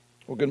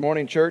Well, good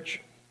morning, church,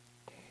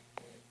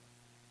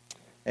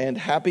 and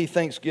happy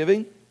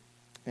Thanksgiving.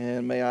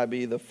 And may I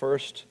be the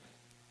first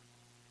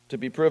to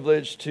be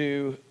privileged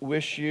to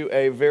wish you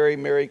a very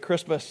Merry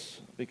Christmas,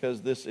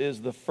 because this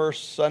is the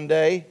first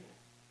Sunday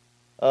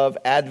of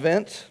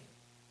Advent.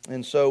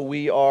 And so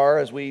we are,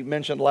 as we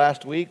mentioned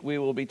last week, we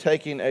will be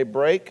taking a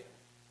break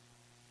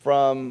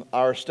from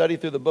our study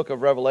through the book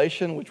of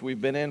Revelation, which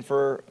we've been in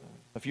for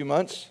a few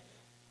months.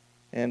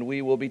 And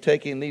we will be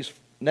taking these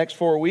next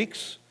 4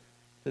 weeks,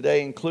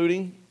 today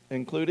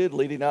included,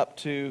 leading up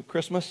to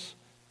Christmas,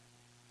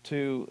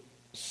 to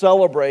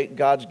celebrate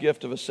God's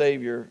gift of a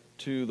Savior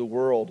to the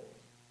world.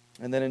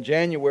 And then in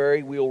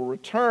January, we will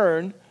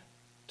return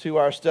to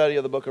our study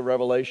of the book of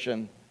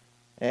Revelation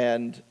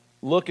and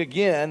look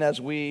again, as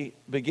we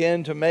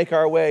begin to make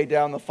our way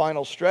down the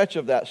final stretch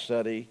of that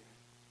study,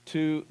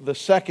 to the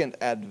second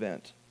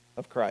advent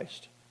of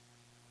Christ.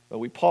 But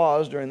we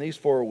pause during these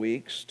 4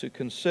 weeks to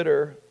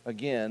consider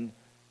again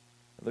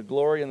the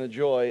glory and the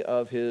joy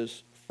of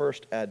His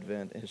first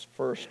advent, His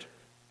first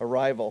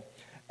arrival.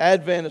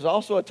 Advent is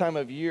also a time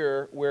of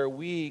year where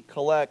we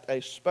collect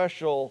a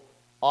special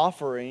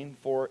offering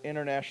for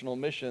international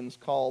missions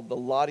called the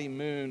Lottie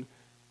Moon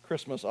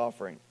Christmas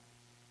offering.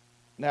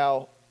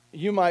 Now,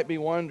 you might be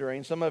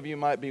wondering, some of you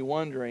might be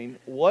wondering,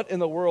 what in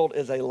the world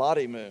is a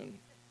Lottie Moon,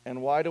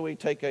 and why do we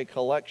take a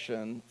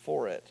collection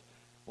for it?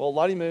 Well,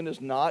 Lottie Moon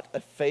is not a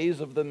phase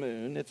of the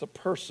moon, it's a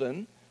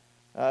person.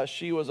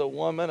 She was a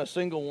woman, a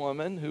single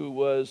woman, who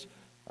was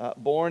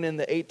born in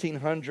the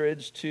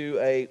 1800s to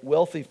a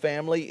wealthy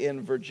family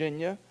in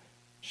Virginia.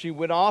 She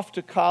went off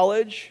to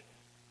college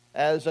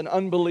as an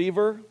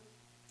unbeliever,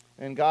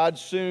 and God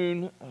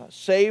soon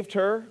saved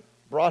her,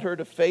 brought her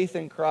to faith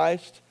in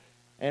Christ,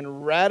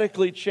 and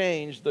radically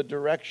changed the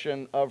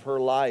direction of her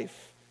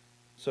life.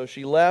 So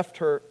she left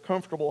her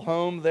comfortable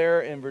home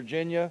there in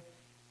Virginia,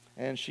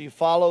 and she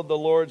followed the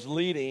Lord's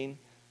leading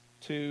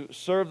to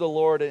serve the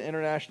Lord in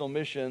international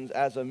missions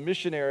as a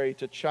missionary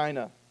to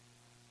China.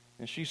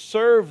 And she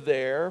served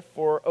there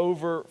for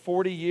over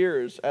 40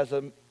 years as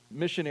a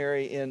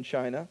missionary in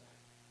China.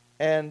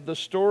 And the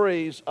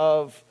stories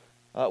of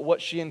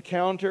what she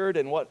encountered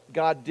and what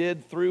God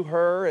did through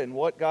her and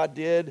what God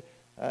did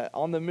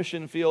on the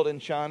mission field in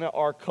China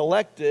are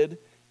collected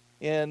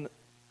in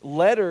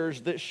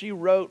letters that she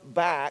wrote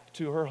back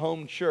to her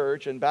home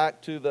church and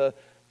back to the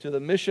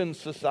mission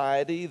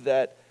society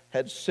that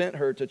had sent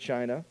her to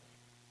China.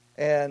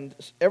 And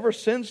ever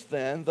since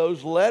then,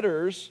 those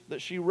letters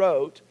that she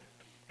wrote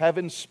have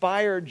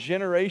inspired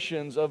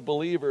generations of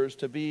believers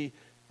to be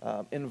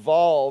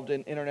involved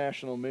in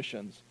international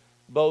missions,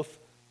 both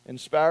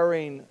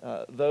inspiring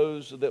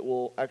those that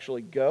will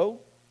actually go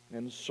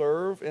and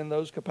serve in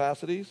those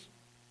capacities,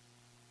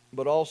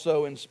 but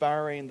also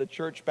inspiring the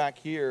church back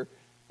here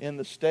in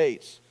the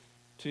States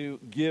to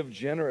give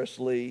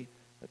generously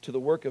to the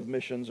work of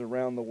missions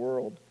around the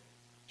world.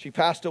 She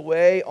passed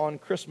away on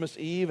Christmas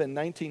Eve in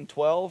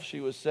 1912. She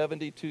was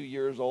 72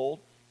 years old,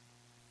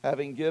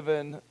 having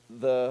given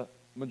the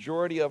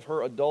majority of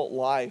her adult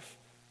life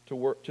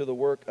to the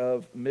work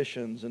of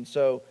missions. And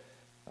so,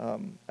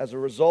 as a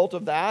result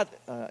of that,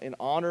 in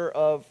honor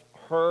of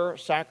her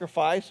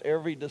sacrifice,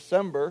 every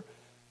December,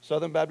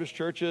 Southern Baptist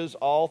churches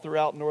all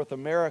throughout North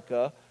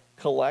America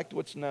collect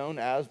what's known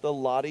as the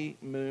Lottie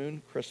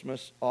Moon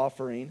Christmas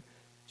offering,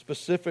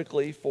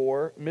 specifically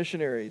for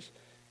missionaries.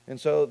 And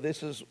so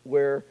this is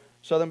where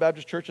Southern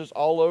Baptist churches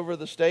all over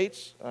the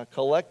states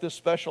collect this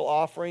special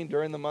offering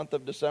during the month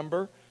of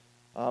December.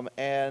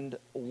 And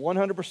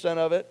 100%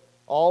 of it,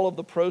 all of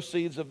the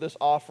proceeds of this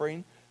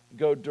offering,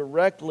 go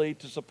directly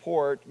to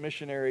support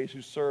missionaries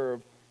who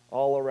serve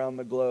all around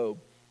the globe.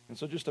 And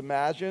so just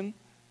imagine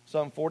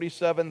some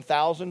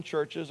 47,000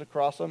 churches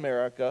across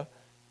America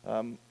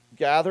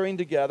gathering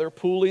together,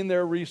 pooling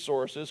their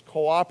resources,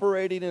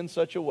 cooperating in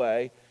such a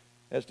way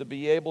as to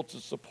be able to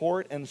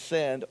support and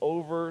send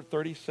over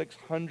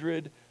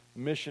 3,600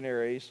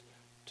 missionaries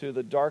to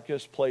the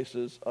darkest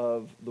places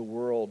of the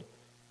world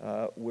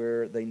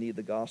where they need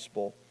the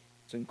gospel.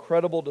 It's an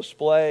incredible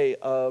display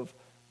of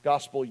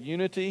gospel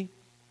unity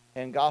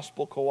and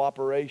gospel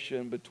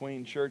cooperation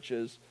between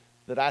churches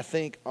that I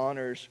think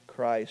honors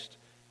Christ.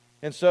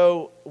 And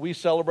so we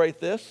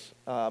celebrate this.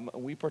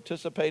 We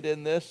participate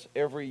in this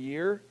every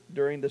year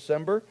during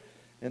December.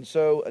 And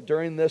so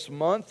during this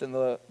month and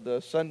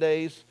the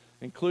Sundays,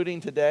 including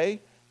today,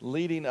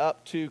 leading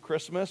up to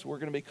Christmas, we're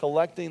going to be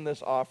collecting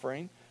this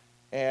offering,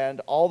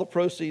 and all the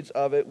proceeds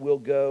of it will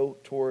go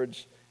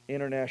towards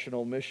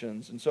international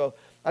missions. And so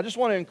I just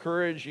want to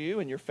encourage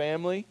you and your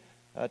family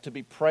to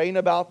be praying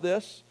about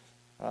this.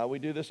 We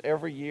do this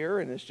every year,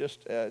 and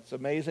it's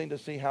amazing to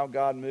see how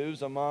God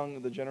moves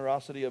among the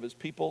generosity of His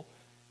people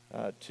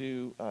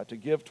to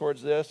give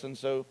towards this. And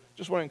so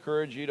just want to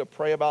encourage you to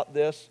pray about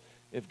this.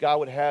 If God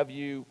would have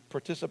you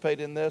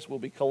participate in this, we'll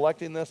be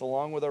collecting this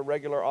along with our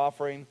regular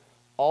offering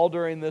all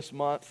during this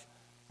month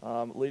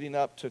leading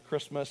up to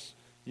Christmas.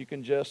 You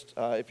can just,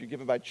 if you're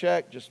giving by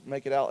check, just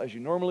make it out as you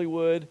normally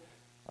would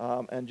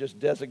and just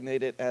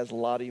designate it as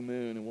Lottie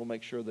Moon, and we'll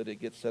make sure that it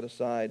gets set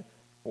aside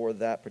for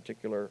that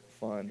particular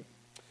fund.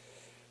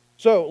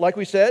 So, like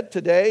we said,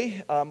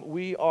 today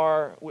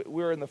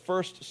we're in the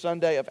first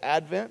Sunday of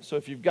Advent. So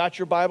if you've got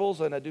your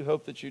Bibles, and I do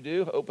hope that you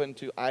do, open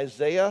to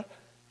Isaiah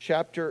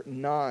chapter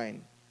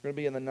 9. We're going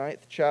to be in the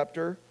 9th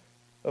chapter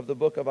of the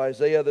book of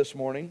Isaiah this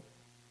morning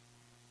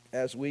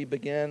as we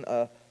begin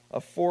a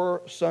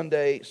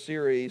 4-Sunday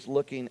series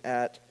looking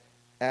at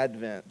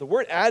Advent. The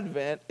word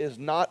Advent is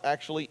not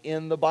actually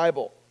in the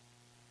Bible,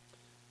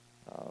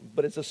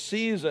 but it's a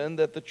season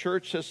that the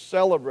church has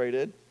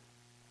celebrated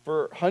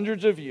for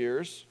hundreds of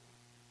years,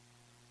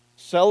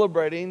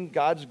 celebrating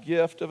God's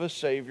gift of a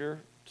Savior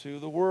to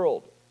the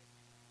world.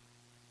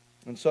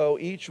 And so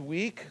each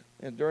week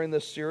and during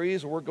this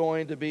series, we're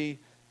going to be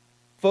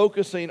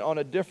focusing on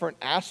a different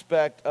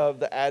aspect of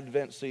the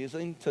Advent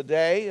season.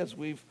 Today, as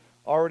we've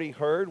already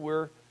heard,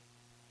 we're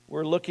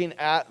looking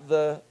at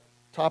the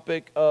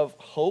topic of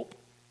hope,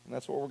 and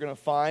that's what we're going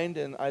to find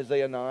in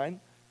Isaiah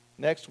 9.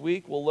 Next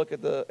week, we'll look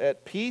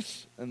at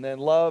peace, and then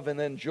love, and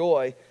then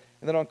joy.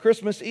 And then on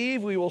Christmas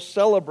Eve, we will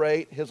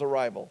celebrate his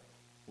arrival.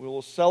 We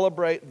will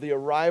celebrate the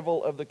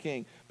arrival of the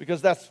King,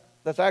 because that's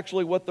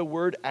actually what the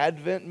word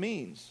Advent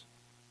means.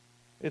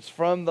 It's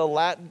from the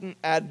Latin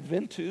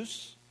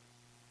adventus,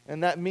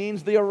 and that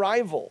means the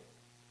arrival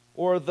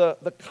or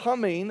the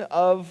coming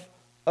of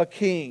a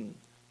king.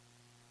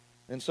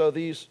 And so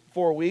these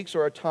 4 weeks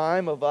are a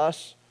time of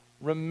us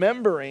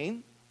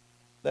remembering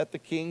that the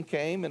King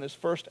came in his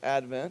first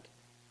advent.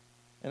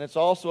 And it's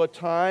also a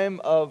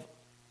time of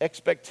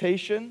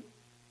expectation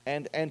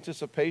and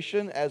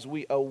anticipation as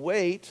we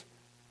await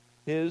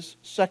his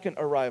second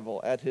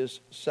arrival at his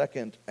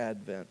second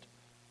advent.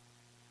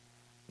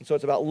 And so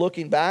it's about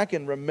looking back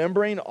and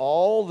remembering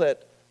all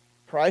that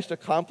Christ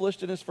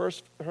accomplished in his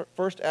first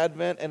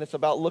advent, and it's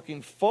about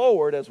looking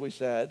forward, as we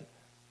said,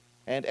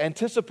 and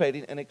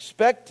anticipating and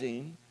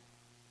expecting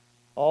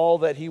all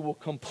that he will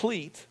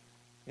complete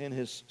in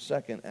his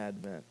second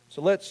advent.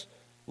 So let's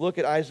look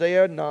at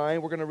Isaiah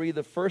 9. We're going to read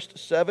the first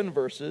 7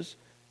 verses,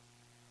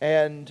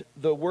 and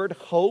the word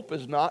hope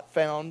is not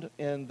found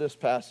in this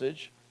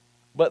passage,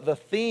 but the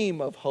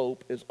theme of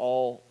hope is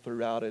all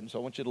throughout it. And so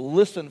I want you to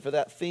listen for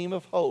that theme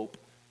of hope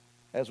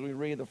as we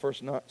read the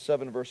first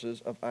 7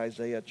 verses of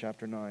Isaiah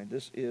chapter 9.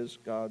 This is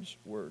God's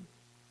word.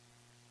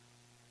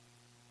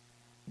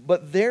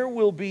 But there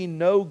will be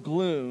no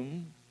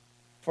gloom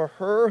for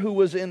her who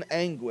was in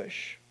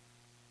anguish.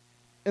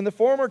 In the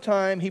former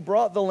time he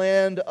brought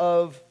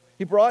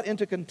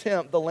into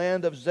contempt the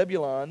land of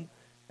Zebulun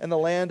and the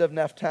land of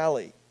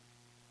Naphtali.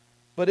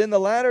 But in the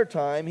latter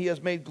time he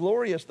has made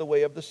glorious the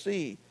way of the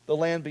sea, the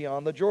land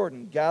beyond the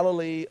Jordan,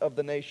 Galilee of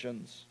the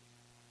nations.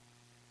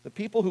 The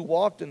people who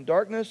walked in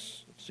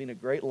darkness have seen a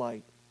great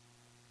light.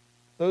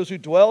 Those who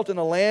dwelt in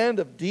a land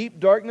of deep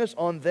darkness,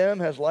 on them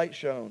has light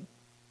shone.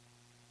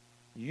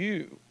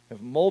 You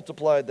have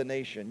multiplied the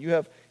nation. You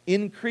have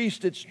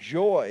increased its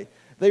joy.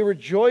 They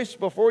rejoice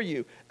before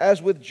you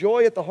as with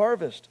joy at the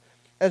harvest,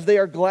 as they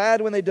are glad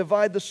when they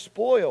divide the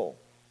spoil.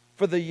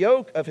 For the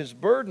yoke of his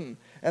burden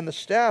and the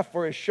staff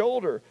for his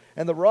shoulder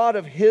and the rod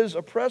of his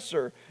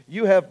oppressor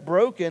you have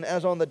broken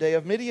as on the day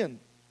of Midian.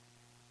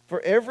 For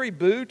every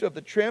boot of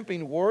the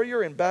tramping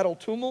warrior in battle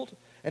tumult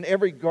and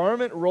every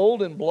garment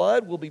rolled in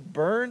blood will be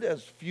burned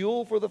as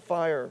fuel for the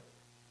fire.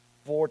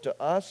 For to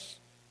us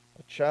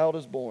a child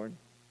is born,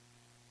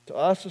 to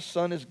us a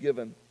son is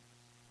given,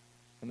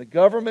 and the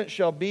government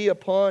shall be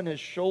upon his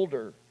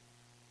shoulder,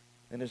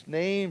 and his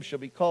name shall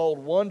be called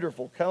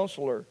Wonderful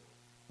Counselor,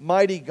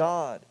 Mighty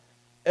God,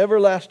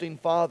 Everlasting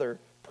Father,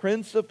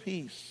 Prince of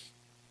Peace.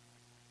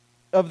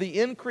 Of the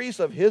increase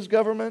of his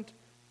government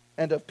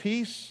and of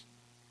peace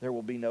there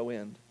will be no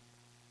end.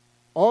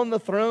 On the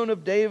throne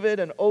of David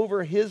and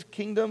over his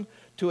kingdom,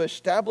 to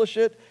establish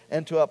it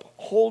and to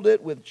uphold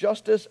it with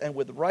justice and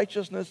with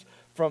righteousness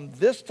from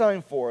this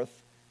time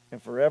forth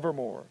and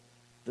forevermore.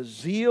 The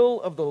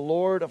zeal of the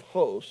Lord of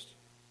hosts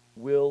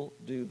will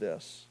do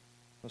this.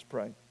 Let's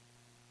pray.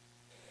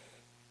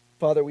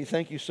 Father, we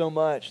thank you so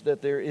much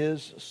that there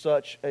is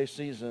such a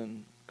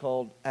season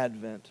called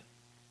Advent,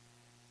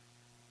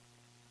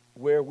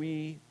 where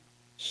we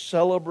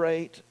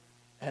celebrate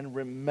and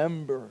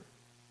remember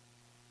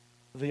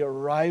the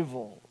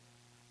arrival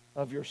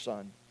of your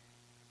Son,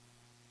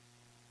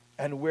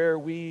 and where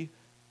we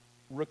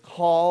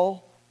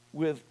recall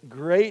with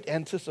great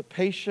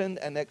anticipation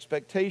and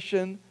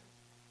expectation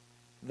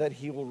that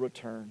he will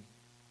return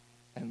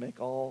and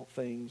make all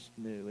things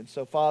new. And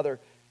so, Father,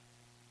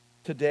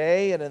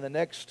 today and in the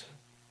next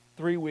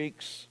 3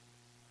 weeks,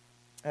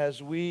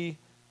 as we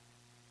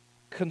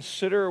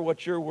consider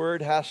what your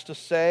word has to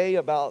say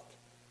about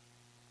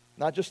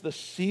not just the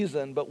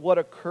season, but what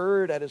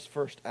occurred at his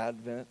first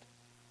advent,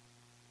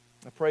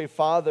 I pray,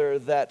 Father,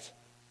 that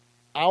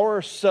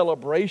our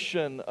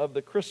celebration of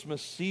the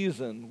Christmas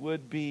season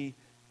would be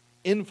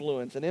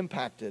influenced and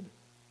impacted,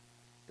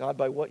 God,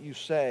 by what you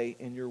say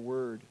in your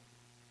word.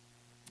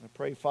 I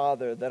pray,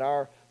 Father, that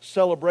our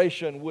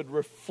celebration would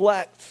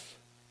reflect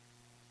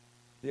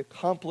the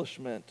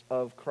accomplishment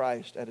of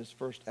Christ at his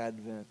first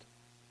advent,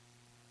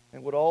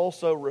 and would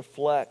also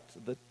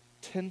reflect the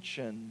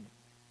tension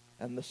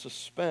and the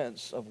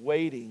suspense of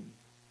waiting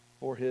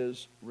for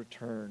his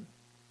return.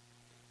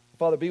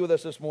 Father, be with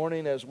us this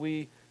morning as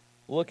we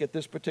look at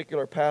this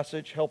particular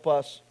passage. Help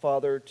us,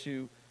 Father,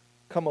 to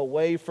come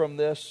away from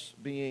this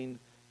being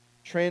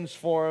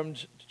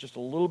transformed just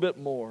a little bit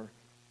more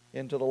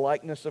into the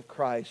likeness of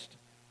Christ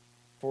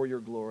for your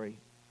glory.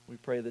 We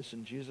pray this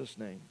in Jesus'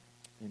 name.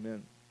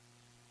 Amen.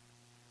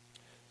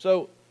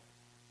 So,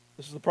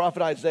 this is the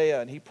prophet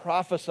Isaiah, and he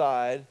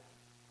prophesied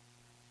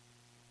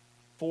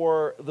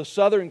for the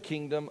southern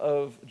kingdom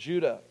of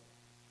Judah.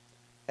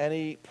 And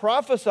he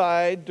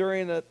prophesied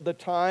during the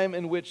time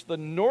in which the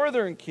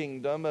northern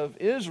kingdom of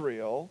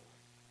Israel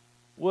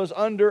was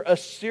under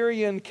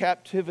Assyrian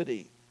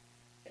captivity.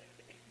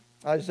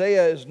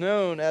 Isaiah is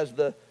known as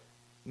the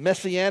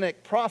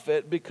messianic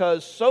prophet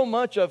because so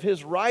much of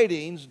his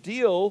writings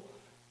deal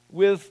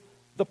with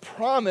the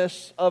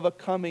promise of a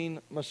coming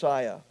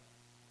Messiah.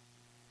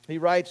 He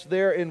writes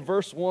there in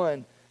verse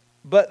 1,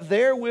 "But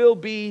there will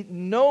be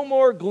no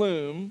more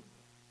gloom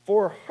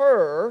for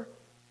her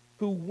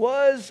who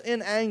was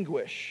in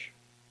anguish.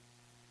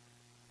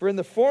 For in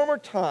the former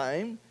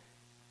time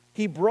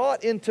he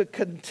brought into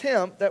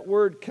contempt," that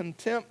word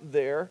contempt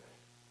there,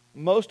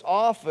 most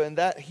often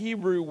that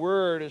Hebrew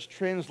word is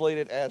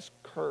translated as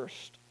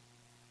cursed.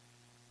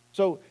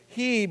 So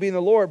he, being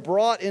the Lord,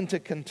 brought into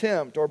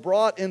contempt or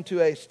brought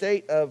into a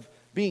state of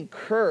being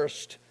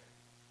cursed,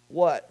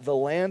 what? The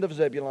land of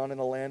Zebulun and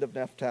the land of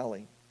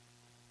Naphtali.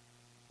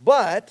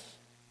 But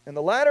in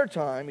the latter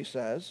time, he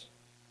says,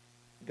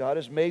 God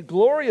has made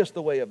glorious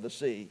the way of the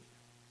sea,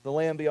 the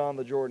land beyond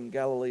the Jordan,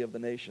 Galilee of the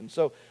nations.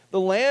 So the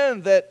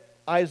land that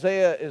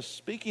Isaiah is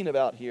speaking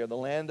about here, the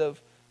land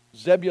of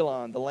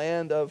Zebulun, the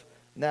land of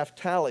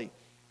Naphtali,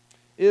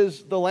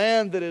 is the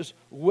land that is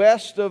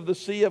west of the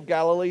Sea of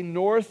Galilee,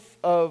 north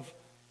of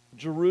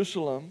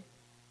Jerusalem.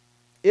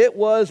 It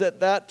was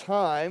at that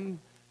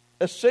time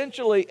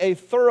essentially a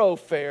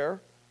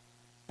thoroughfare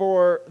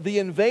for the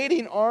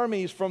invading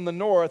armies from the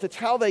north. It's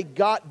how they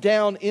got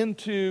down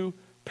into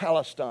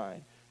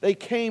Palestine. They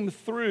came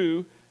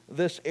through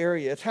this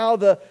area. It's how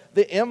the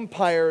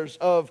empires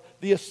of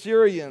the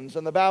Assyrians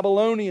and the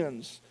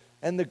Babylonians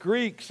and the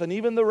Greeks and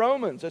even the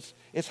Romans,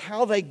 it's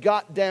how they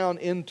got down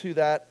into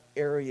that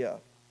area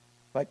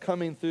by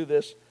coming through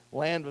this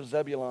land of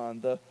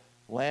Zebulun, the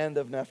land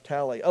of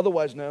Naphtali,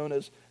 otherwise known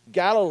as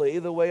Galilee,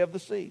 the way of the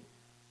sea.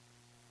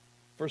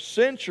 For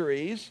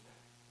centuries,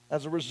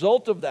 as a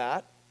result of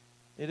that,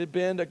 it had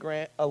been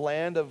a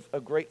land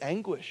of great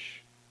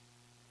anguish.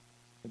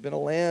 It had been a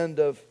land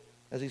of,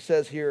 as he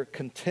says here,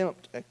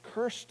 contempt, a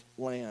cursed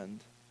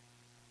land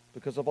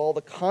because of all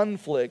the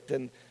conflict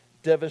and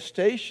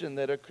devastation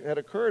that had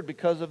occurred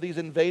because of these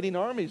invading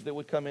armies that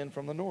would come in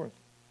from the north.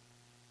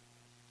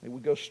 They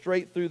would go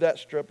straight through that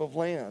strip of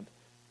land.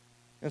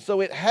 And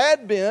so it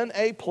had been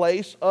a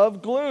place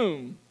of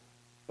gloom.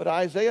 But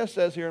Isaiah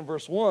says here in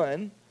verse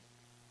 1,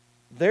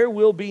 there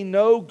will be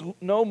no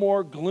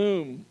more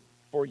gloom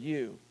for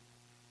you.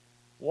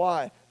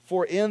 Why?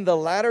 For in the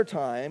latter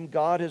time,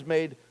 God has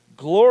made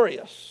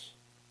glorious.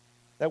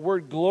 That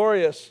word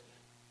glorious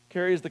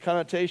carries the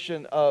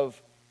connotation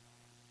of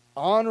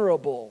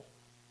honorable.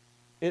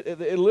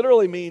 It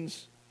literally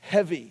means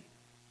heavy,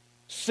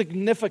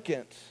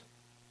 significant,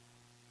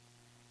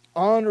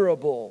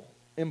 honorable,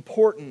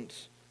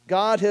 important.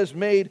 God has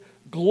made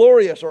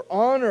glorious or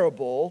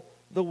honorable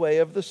the way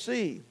of the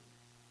sea.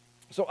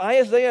 So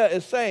Isaiah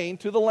is saying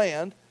to the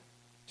land,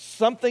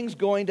 something's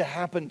going to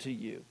happen to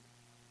you.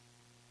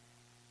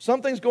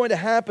 Something's going to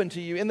happen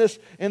to you in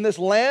this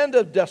land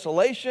of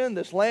desolation,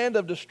 this land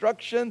of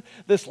destruction,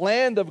 this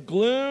land of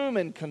gloom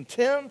and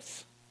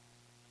contempt.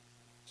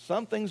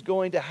 Something's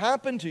going to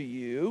happen to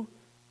you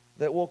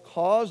that will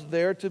cause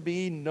there to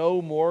be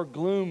no more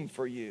gloom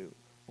for you.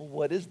 Well,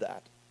 what is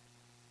that?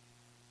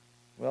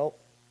 Well,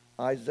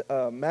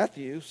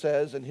 Matthew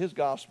says in his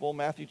gospel,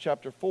 Matthew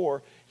chapter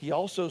 4, he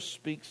also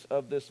speaks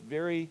of this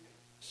very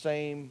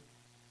same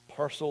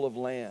parcel of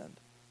land.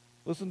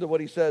 Listen to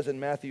what he says in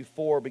Matthew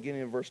 4,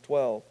 beginning in verse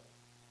 12.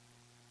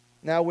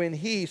 Now when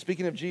he,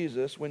 speaking of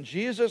Jesus, when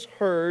Jesus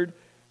heard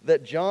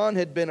that John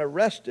had been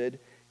arrested,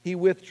 he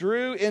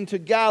withdrew into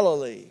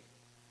Galilee.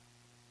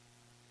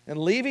 And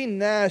leaving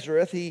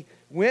Nazareth, he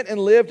went and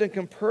lived in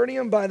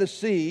Capernaum by the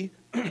sea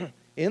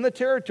in the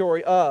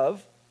territory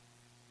of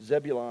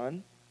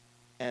Zebulun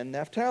and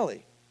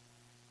Naphtali.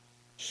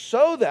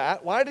 So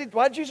that, why did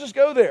Jesus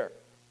go there?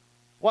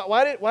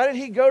 Why did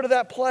he go to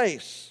that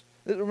place?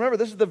 Remember,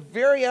 this is the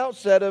very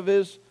outset of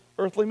his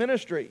earthly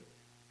ministry.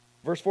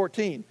 Verse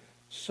 14,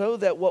 so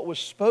that what was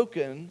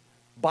spoken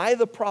by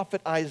the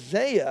prophet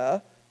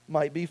Isaiah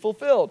might be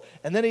fulfilled.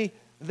 And then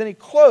he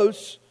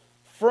quotes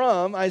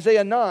from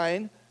Isaiah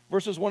 9,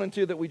 verses 1 and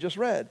 2 that we just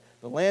read.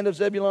 The land of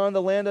Zebulun,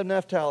 the land of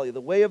Naphtali,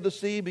 the way of the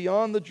sea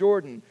beyond the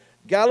Jordan,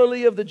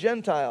 Galilee of the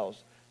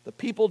Gentiles, the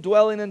people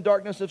dwelling in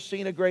darkness have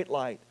seen a great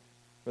light.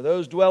 For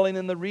those dwelling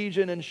in the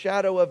region and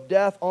shadow of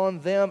death, on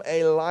them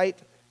a light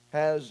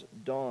has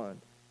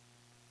dawned.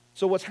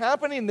 So what's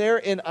happening there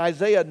in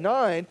Isaiah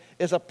 9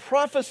 is a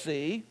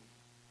prophecy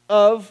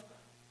of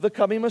the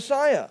coming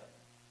Messiah.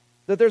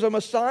 That there's a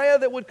Messiah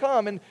that would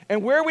come.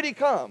 And where would he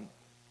come?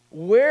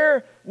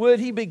 Where would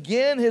he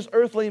begin his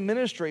earthly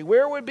ministry?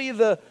 Where would be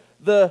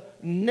the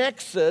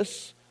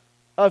nexus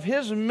of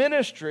his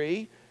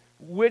ministry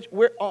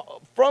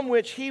from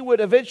which he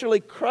would eventually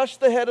crush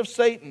the head of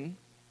Satan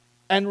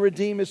and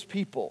redeem his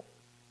people?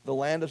 The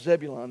land of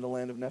Zebulun, the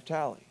land of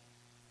Naphtali.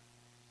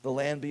 The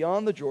land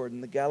beyond the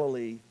Jordan, the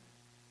Galilee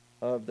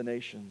of the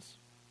nations.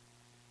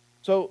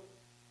 So,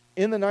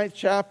 in the 9th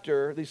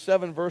chapter, these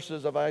 7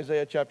 verses of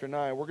Isaiah chapter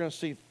 9, we're going to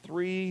see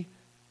 3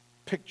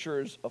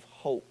 pictures of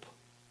hope.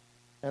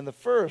 And the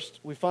first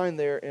we find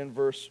there in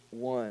verse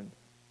 1.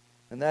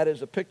 And that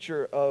is a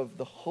picture of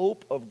the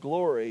hope of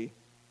glory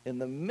in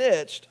the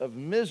midst of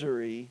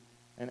misery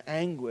and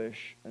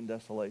anguish and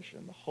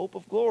desolation. The hope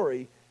of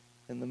glory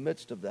in the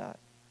midst of that.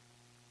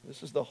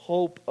 This is the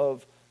hope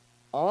of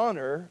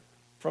honor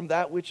from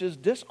that which is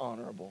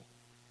dishonorable.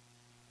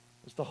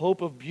 It's the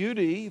hope of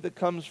beauty that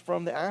comes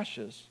from the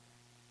ashes.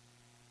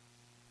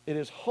 It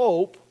is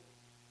hope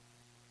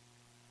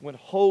when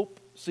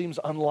hope seems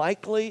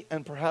unlikely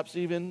and perhaps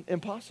even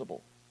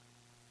impossible.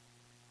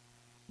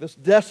 This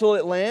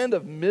desolate land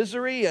of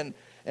misery and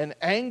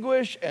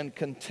anguish and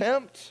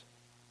contempt,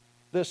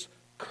 this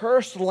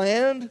cursed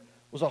land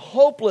was a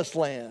hopeless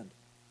land.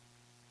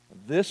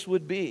 This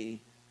would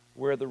be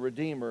where the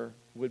Redeemer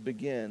would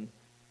begin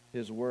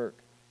his work.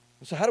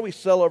 And so how do we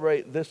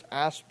celebrate this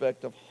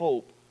aspect of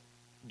hope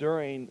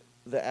during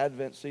the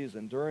Advent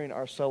season, during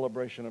our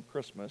celebration of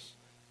Christmas?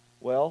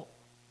 Well,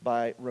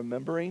 by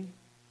remembering,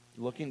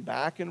 looking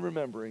back and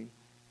remembering,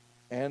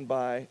 and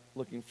by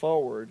looking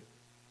forward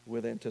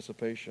with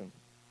anticipation.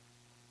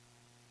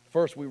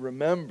 First, we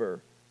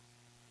remember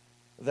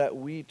that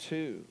we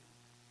too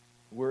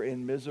were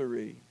in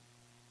misery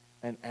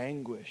and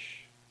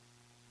anguish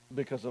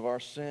because of our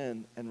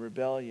sin and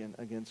rebellion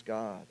against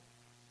God.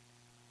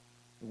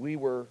 We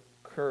were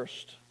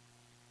cursed,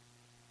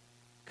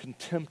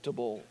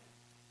 contemptible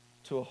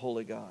to a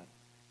holy God.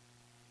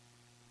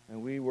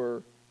 And we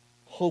were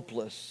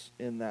hopeless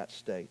in that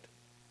state.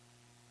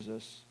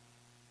 Jesus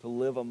to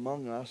live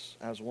among us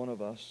as one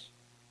of us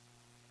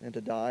and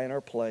to die in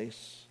our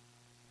place,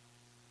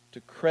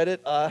 to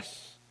credit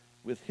us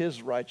with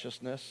his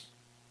righteousness,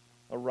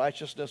 a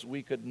righteousness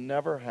we could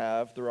never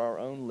have through our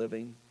own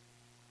living,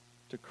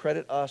 to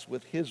credit us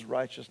with his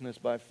righteousness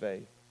by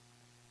faith,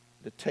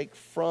 to take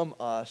from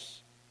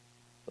us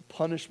the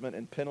punishment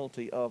and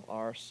penalty of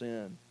our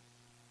sin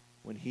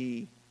when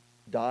he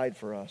died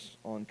for us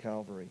on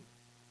Calvary.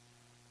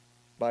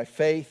 By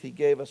faith, he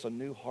gave us a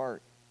new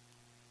heart,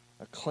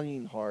 a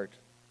clean heart,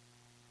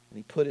 and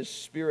he put his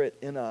Spirit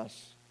in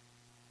us,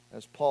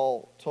 as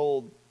Paul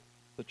told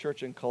the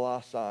church in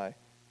Colossae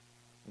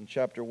in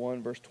chapter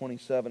 1, verse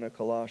 27 of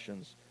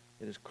Colossians.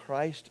 It is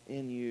Christ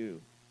in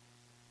you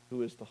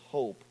who is the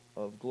hope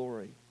of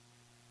glory.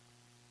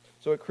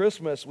 So at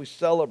Christmas, we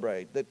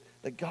celebrate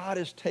that God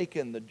has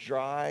taken the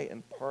dry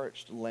and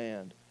parched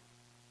land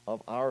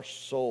of our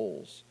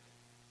souls,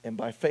 and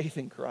by faith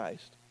in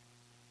Christ,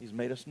 he's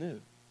made us new.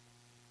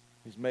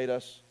 He's made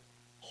us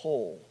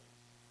whole.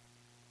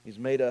 He's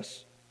made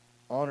us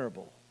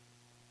honorable.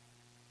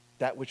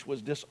 That which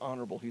was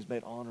dishonorable, he's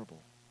made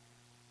honorable.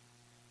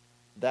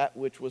 That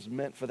which was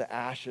meant for the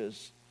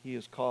ashes, he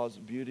has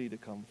caused beauty to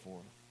come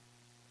forth.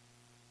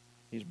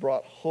 He's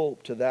brought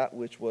hope to that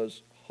which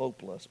was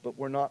hopeless. But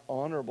we're not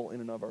honorable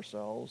in and of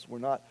ourselves. We're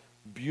not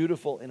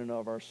beautiful in and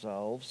of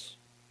ourselves.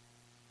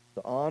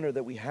 The honor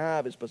that we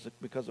have is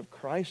because of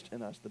Christ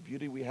in us. The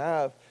beauty we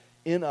have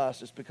in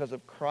us is because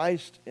of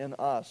Christ in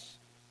us,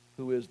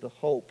 who is the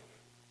hope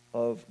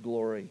of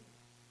glory.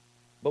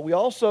 But we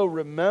also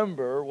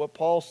remember what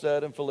Paul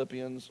said in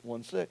Philippians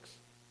 1:6,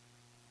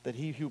 that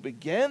he who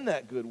began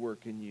that good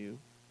work in you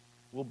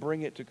will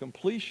bring it to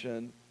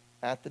completion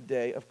at the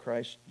day of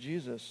Christ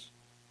Jesus.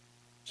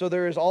 So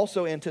there is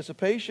also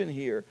anticipation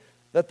here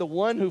that the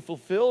one who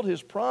fulfilled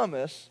his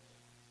promise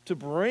to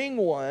bring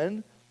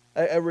one,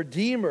 a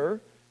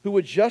Redeemer who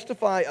would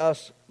justify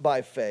us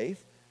by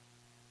faith,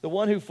 the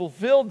one who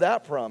fulfilled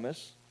that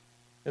promise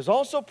has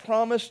also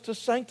promised to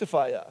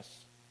sanctify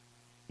us.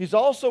 He's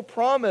also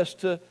promised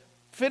to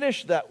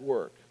finish that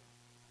work,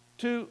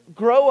 to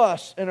grow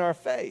us in our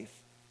faith,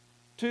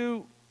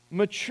 to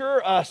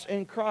mature us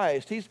in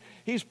Christ.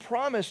 He's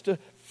promised to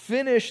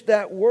finish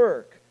that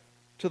work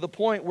to the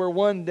point where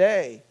one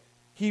day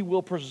he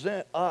will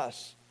present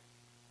us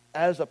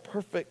as a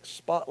perfect,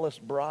 spotless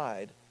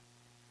bride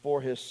for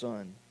his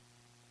Son.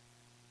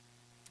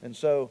 And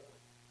so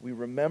we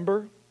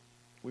remember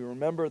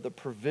the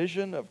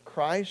provision of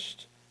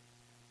Christ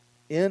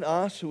in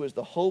us, who is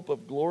the hope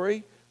of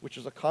glory, which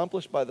is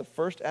accomplished by the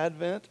first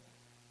advent.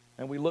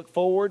 And we look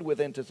forward with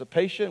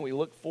anticipation. We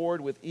look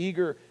forward with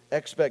eager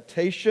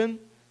expectation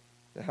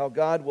to how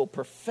God will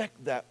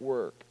perfect that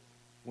work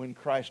when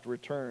Christ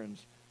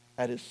returns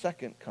at his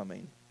second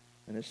coming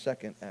and his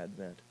second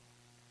advent.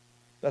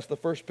 That's the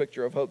first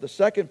picture of hope. The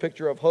second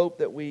picture of hope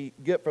that we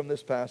get from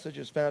this passage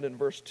is found in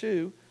verse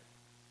 2.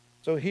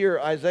 So here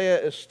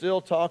Isaiah is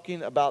still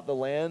talking about the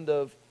land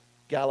of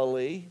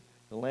Galilee.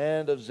 the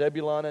land of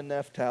Zebulun and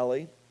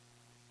Naphtali,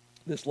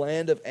 this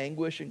land of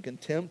anguish and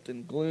contempt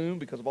and gloom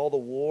because of all the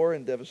war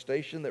and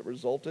devastation that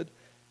resulted.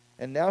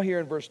 And now here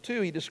in verse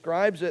 2, he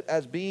describes it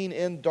as being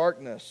in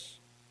darkness.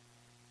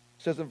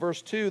 It says in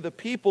verse 2, the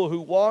people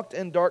who walked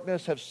in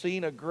darkness have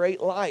seen a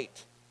great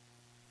light.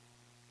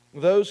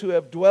 Those who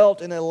have dwelt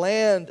in a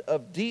land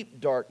of deep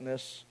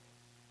darkness,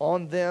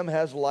 on them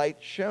has light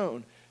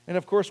shone. And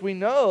of course we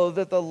know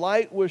that the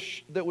light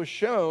that was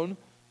shown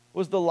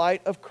was the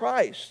light of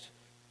Christ.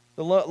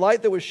 The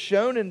light that was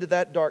shown into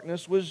that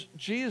darkness was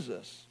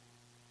Jesus.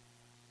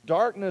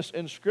 Darkness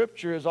in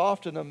Scripture is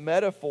often a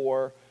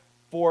metaphor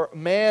for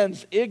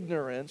man's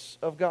ignorance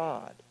of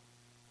God.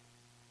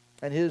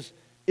 And his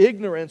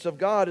ignorance of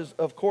God is,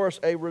 of course,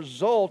 a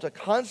result, a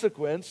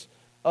consequence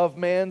of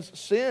man's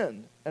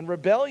sin and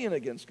rebellion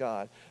against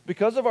God.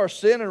 Because of our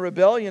sin and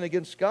rebellion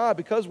against God,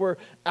 because we're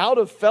out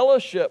of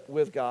fellowship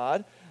with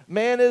God,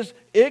 man is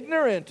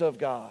ignorant of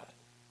God.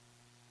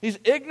 He's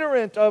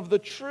ignorant of the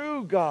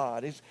true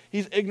God.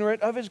 He's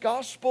ignorant of His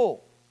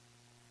gospel.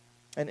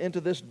 And into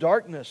this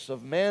darkness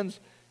of man's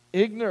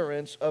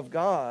ignorance of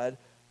God,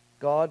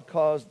 God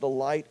caused the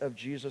light of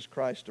Jesus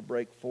Christ to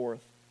break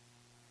forth.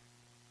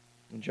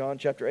 In John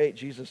chapter 8,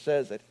 Jesus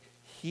says that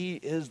He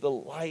is the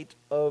light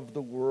of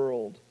the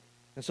world.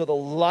 And so the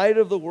light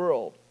of the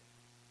world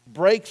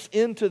breaks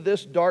into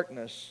this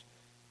darkness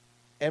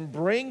and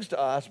brings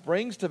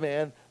to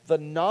man the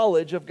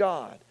knowledge of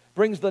God.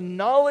 Brings the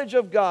knowledge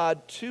of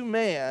God to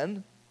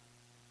man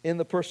in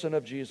the person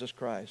of Jesus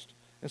Christ.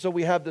 And so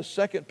we have the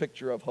second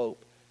picture of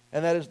hope,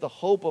 and that is the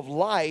hope of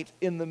light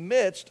in the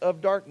midst of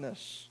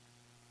darkness.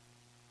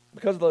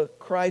 Because of the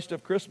Christ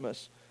of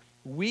Christmas,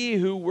 we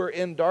who were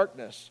in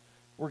darkness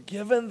were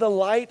given the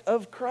light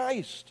of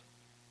Christ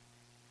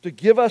to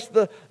give us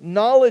the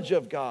knowledge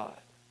of God.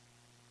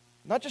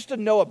 Not just to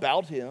know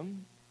about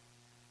Him,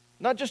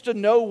 not just to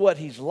know what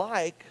He's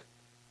like,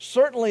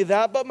 certainly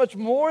that, but much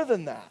more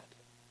than that.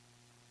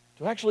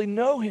 To actually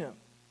know Him.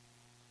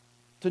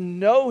 To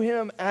know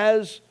Him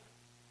as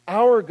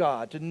our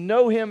God. To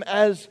know Him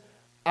as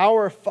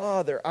our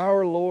Father,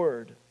 our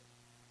Lord.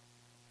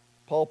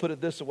 Paul put it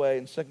this way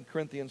in 2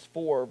 Corinthians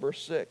 4,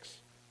 verse 6.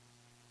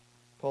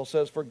 Paul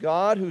says, "For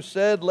God, who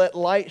said, 'Let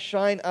light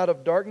shine out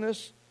of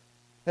darkness,'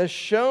 has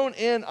shone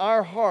in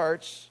our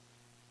hearts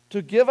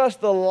to give us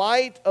the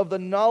light of the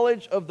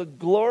knowledge of the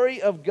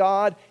glory of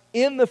God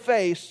in the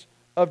face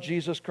of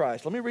Jesus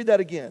Christ." Let me read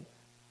that again.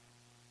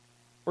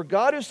 "For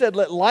God, who said,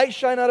 'Let light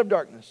shine out of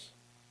darkness,'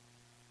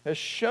 has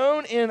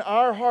shone in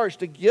our hearts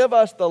to give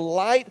us the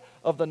light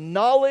of the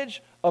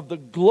knowledge of the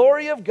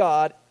glory of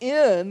God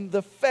in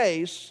the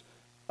face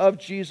of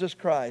Jesus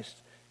Christ."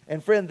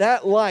 And friend,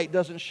 that light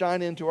doesn't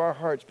shine into our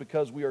hearts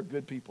because we are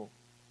good people.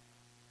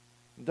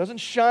 It doesn't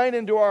shine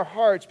into our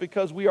hearts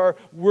because we are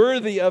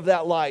worthy of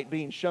that light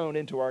being shown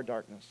into our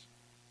darkness.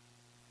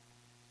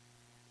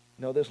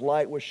 No, this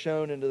light was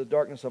shown into the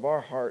darkness of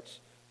our hearts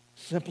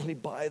simply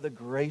by the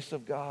grace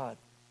of God,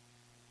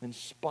 in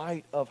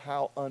spite of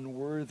how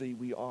unworthy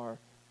we are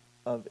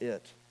of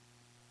it.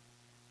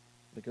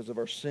 Because of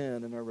our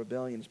sin and our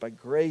rebellion, it's by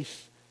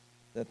grace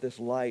that this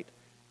light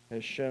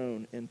has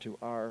shone into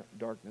our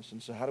darkness.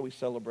 And so how do we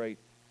celebrate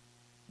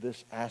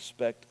this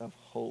aspect of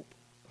hope,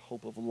 the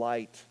hope of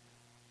light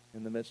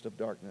in the midst of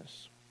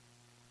darkness?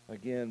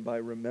 Again, by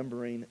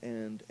remembering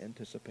and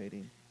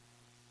anticipating.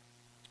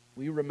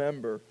 We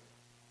remember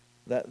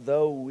that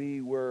though we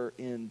were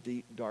in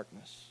deep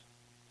darkness,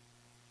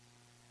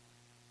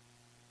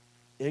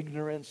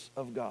 ignorance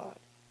of God,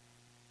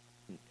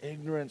 and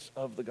ignorance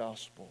of the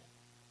gospel,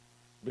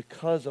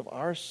 because of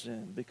our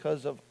sin,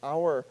 because of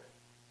our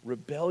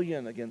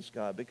rebellion against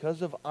God,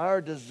 because of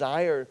our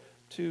desire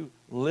to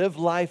live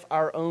life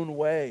our own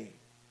way,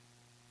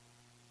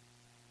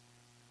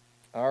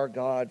 our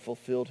God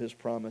fulfilled His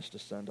promise to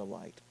send a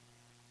light.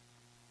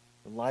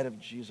 The light of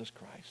Jesus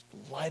Christ,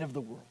 the light of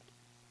the world.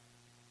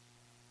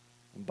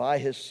 And by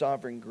His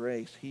sovereign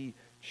grace, He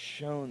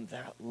shone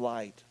that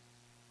light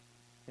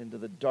into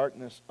the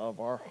darkness of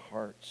our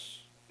hearts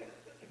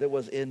that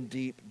was in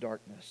deep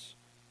darkness.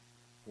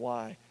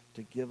 Why?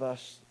 To give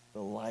us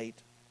the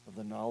light of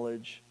the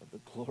knowledge of the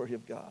glory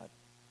of God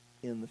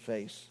in the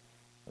face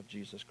of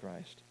Jesus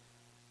Christ.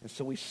 And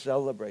so we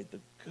celebrate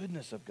the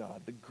goodness of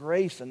God, the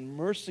grace and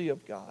mercy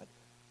of God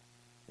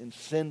in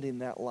sending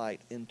that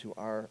light into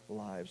our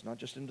lives, not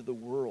just into the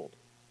world,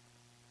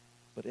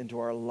 but into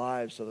our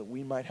lives so that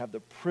we might have the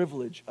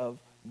privilege of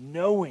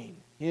knowing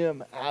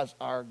Him as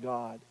our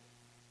God.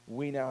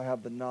 We now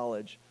have the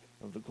knowledge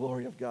of the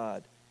glory of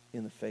God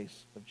in the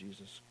face of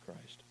Jesus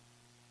Christ.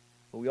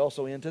 But we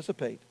also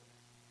anticipate.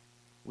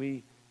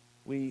 We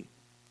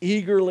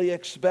eagerly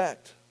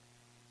expect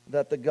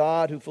that the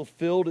God who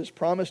fulfilled His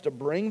promise to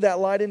bring that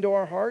light into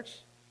our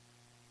hearts,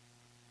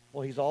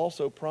 well, He's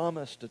also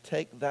promised to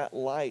take that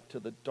light to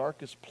the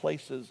darkest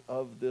places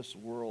of this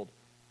world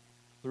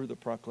through the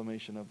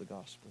proclamation of the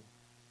gospel.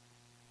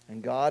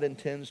 And God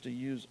intends to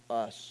use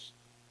us,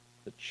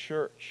 the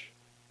church,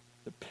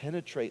 to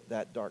penetrate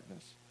that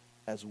darkness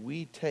as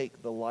we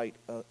take the light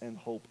and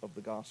hope of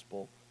the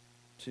gospel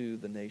to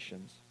the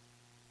nations.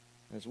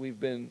 As we've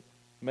been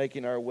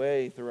making our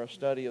way through our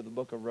study of the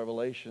book of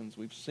Revelations,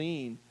 we've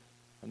seen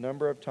a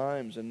number of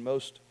times, and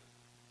most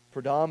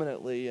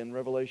predominantly in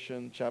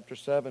Revelation chapter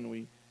 7,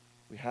 we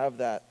have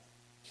that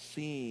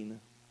scene,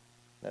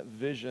 that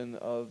vision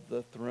of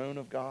the throne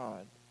of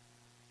God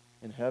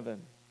in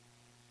heaven,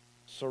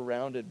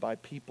 surrounded by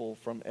people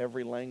from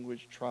every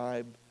language,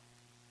 tribe,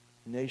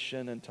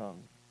 nation, and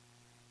tongue.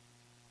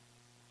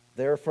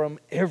 They're from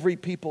every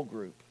people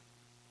group.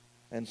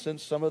 And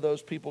since some of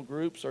those people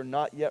groups are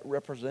not yet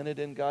represented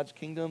in God's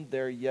kingdom,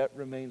 there yet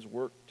remains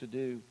work to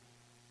do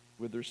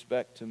with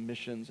respect to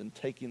missions and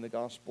taking the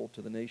gospel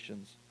to the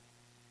nations.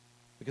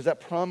 Because that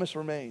promise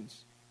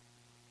remains.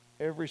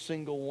 Every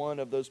single one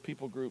of those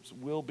people groups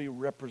will be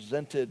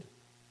represented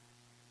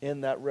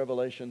in that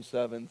Revelation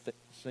 7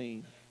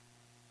 scene.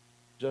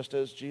 Just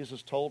as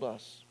Jesus told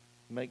us,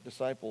 make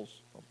disciples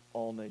of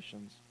all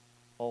nations,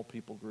 all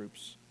people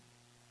groups.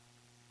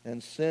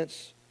 And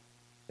since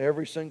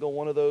every single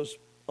one of those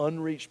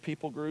unreached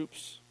people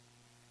groups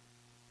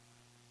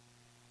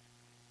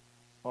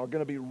are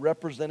going to be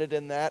represented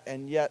in that,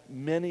 and yet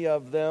many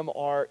of them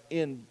are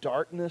in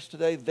darkness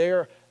today.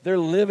 They're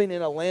living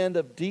in a land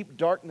of deep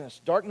darkness.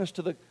 Darkness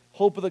to the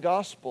hope of the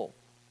gospel.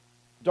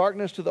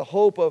 Darkness to the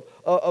hope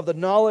of the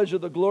knowledge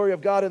of the glory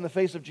of God in the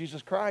face of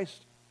Jesus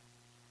Christ.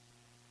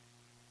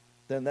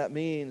 Then that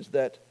means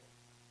that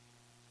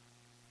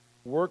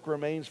work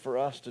remains for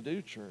us to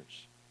do,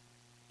 church.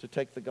 To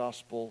take the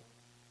gospel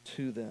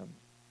to them.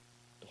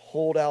 To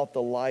hold out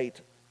the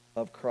light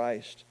of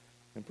Christ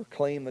and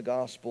proclaim the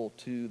gospel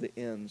to the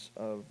ends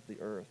of the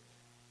earth.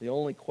 The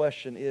only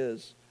question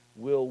is,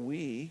 will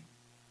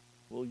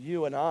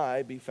you and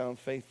I be found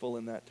faithful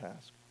in that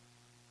task?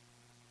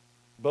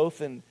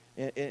 Both in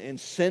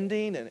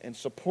sending and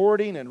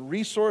supporting and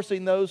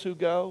resourcing those who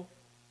go,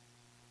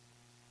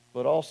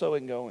 but also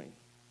in going.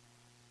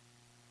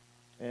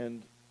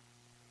 And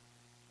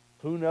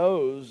who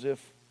knows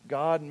if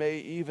God may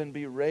even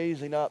be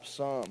raising up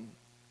some.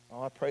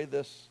 I pray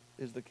this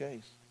is the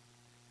case.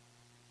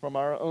 From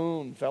our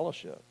own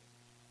fellowship,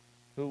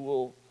 who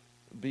will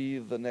be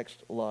the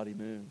next Lottie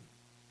Moon,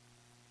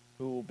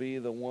 who will be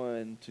the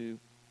one to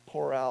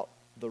pour out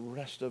the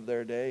rest of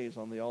their days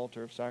on the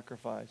altar of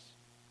sacrifice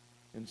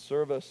in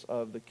service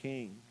of the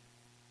King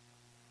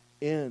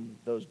in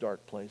those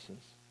dark places.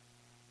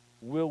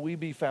 Will we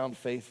be found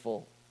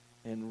faithful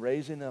in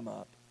raising them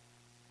up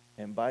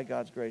and by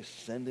God's grace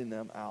sending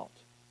them out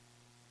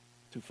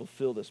to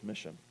fulfill this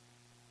mission?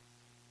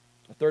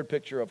 A third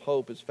picture of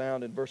hope is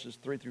found in verses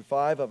 3 through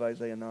 5 of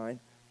Isaiah 9.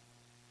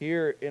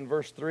 Here in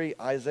verse 3,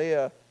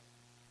 Isaiah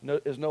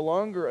is no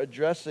longer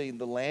addressing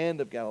the land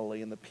of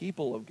Galilee and the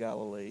people of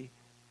Galilee.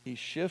 He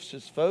shifts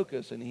his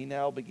focus and he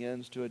now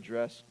begins to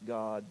address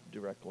God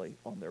directly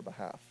on their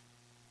behalf.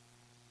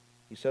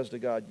 He says to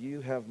God,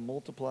 "You have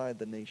multiplied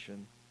the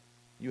nation.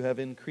 You have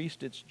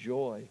increased its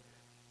joy.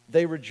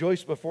 They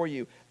rejoice before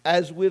you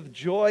as with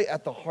joy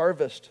at the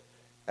harvest,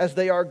 as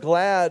they are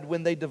glad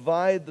when they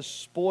divide the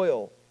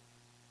spoil.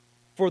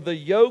 For the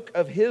yoke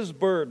of his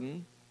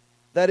burden,"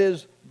 that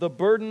is the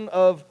burden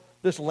of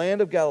this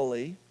land of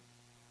Galilee,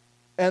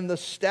 "and the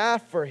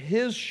staff for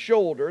his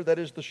shoulder," that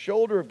is the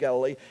shoulder of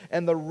Galilee,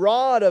 "and the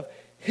rod of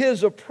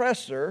his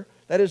oppressor,"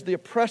 that is the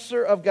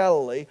oppressor of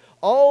Galilee,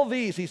 "all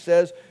these," he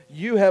says,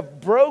 "you have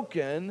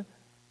broken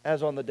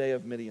as on the day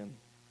of Midian.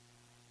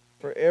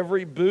 For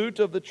every boot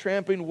of the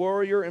tramping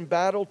warrior in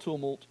battle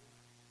tumult,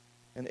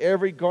 and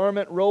every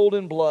garment rolled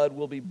in blood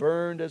will be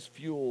burned as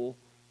fuel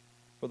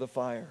for the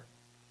fire."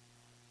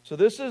 So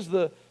this is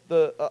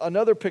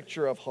another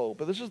picture of hope.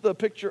 This is the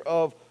picture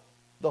of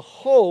the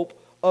hope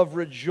of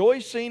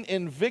rejoicing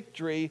in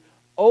victory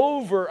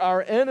over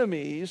our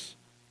enemies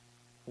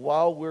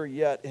while we're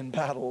yet in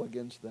battle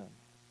against them.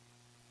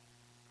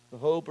 The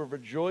hope of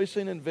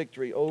rejoicing in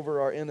victory over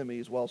our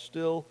enemies while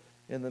still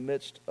in the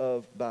midst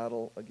of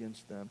battle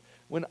against them.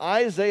 When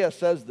Isaiah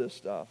says this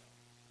stuff,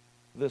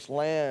 this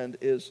land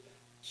is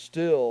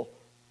still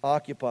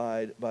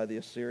occupied by the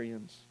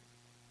Assyrians.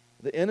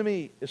 The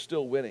enemy is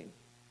still winning.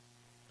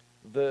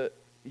 The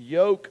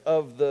yoke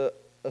of the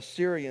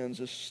Assyrians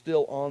is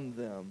still on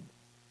them.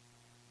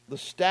 The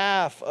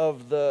staff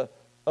of the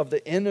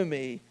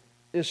enemy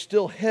is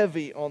still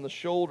heavy on the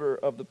shoulder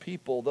of the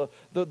people.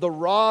 The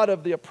rod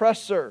of the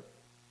oppressor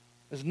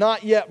is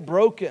not yet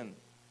broken.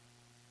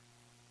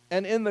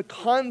 And in the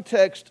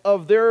context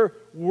of their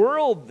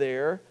world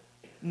there,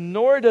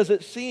 nor does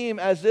it seem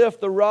as if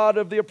the rod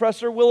of the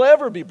oppressor will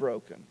ever be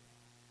broken.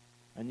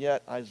 And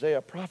yet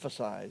Isaiah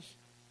prophesies,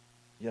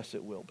 yes,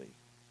 it will be.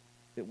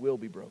 It will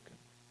be broken.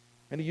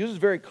 And he uses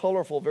very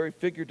colorful, very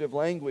figurative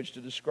language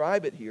to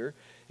describe it here.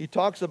 He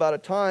talks about a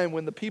time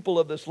when the people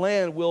of this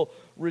land will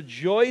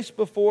rejoice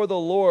before the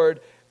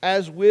Lord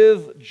as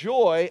with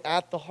joy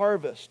at the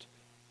harvest.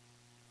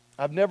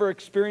 I've never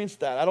experienced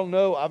that. I don't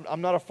know.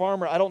 I'm not a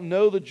farmer. I don't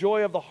know the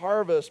joy of the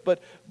harvest.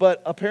 But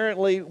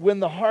apparently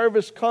when the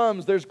harvest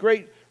comes, there's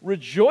great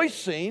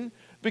rejoicing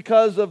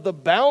because of the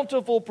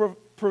bountiful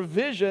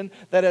provision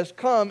that has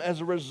come as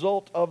a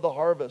result of the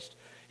harvest.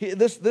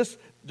 This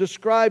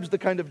describes the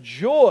kind of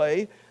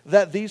joy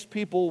that these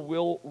people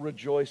will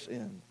rejoice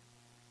in.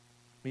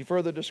 He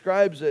further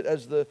describes it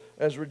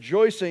as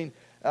rejoicing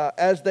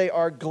as they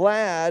are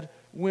glad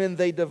when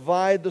they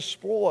divide the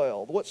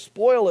spoil. What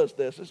spoil is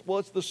this?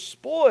 It's the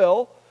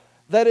spoil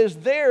that is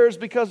theirs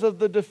because of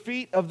the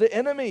defeat of the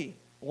enemy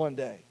one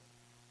day.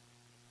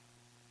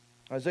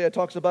 Isaiah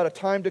talks about a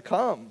time to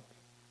come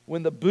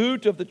when the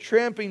boot of the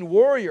tramping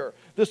warrior,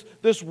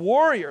 this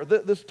warrior,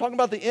 this talking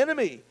about the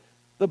enemy,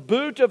 the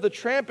boot of the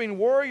tramping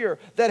warrior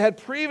that had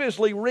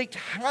previously wreaked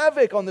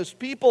havoc on this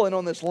people and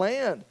on this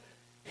land,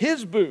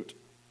 his boot,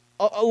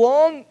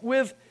 along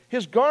with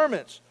his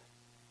garments,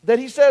 that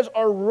he says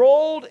are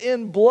rolled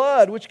in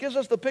blood, which gives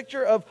us the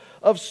picture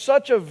of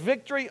such a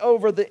victory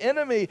over the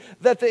enemy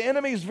that the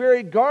enemy's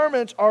very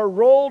garments are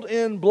rolled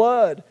in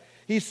blood.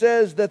 He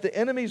says that the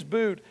enemy's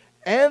boot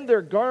and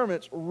their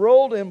garments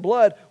rolled in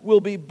blood will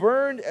be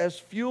burned as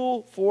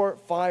fuel for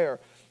fire.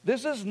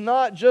 This is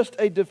not just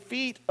a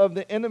defeat of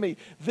the enemy.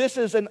 This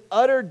is an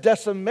utter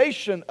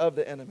decimation of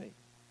the enemy.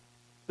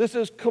 This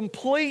is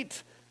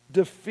complete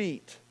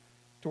defeat,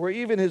 to where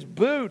even his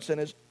boots and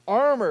his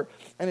armor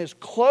and his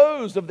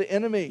clothes of the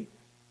enemy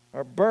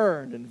are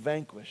burned and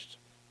vanquished.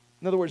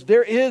 In other words,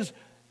 there is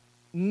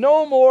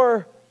no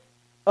more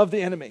of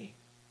the enemy.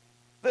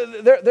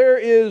 There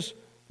is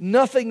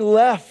nothing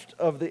left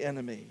of the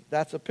enemy.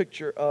 That's a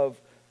picture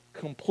of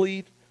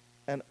complete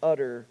and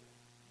utter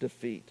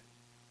defeat.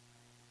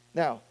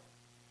 Now,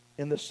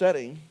 in the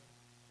setting,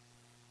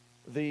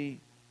 the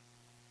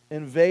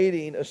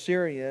invading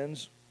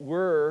Assyrians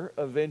were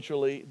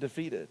eventually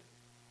defeated.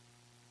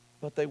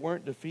 But they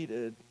weren't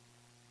defeated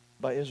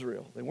by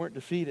Israel. They weren't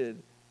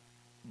defeated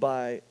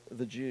by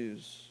the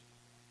Jews.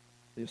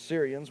 The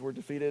Assyrians were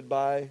defeated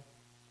by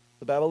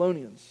the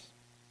Babylonians.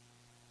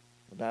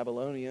 The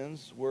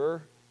Babylonians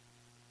were,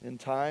 in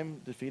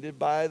time, defeated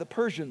by the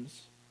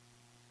Persians.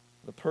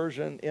 The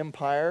Persian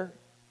Empire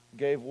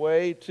gave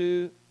way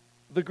to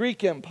the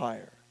Greek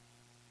Empire.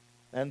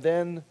 And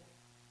then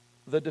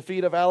the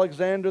defeat of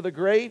Alexander the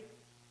Great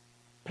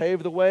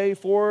paved the way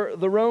for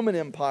the Roman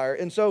Empire.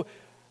 And so,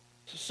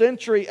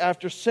 century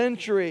after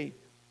century,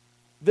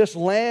 this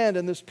land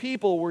and this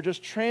people were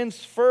just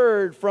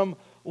transferred from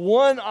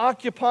one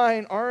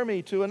occupying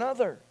army to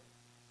another.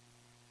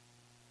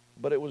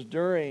 But it was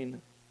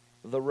during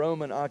the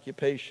Roman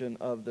occupation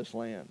of this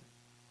land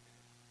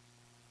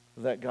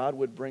that God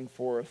would bring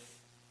forth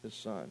His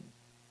Son,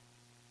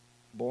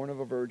 born of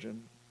a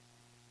virgin.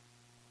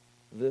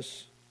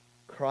 This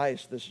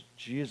Christ, this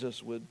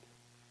Jesus, would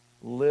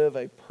live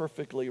a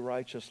perfectly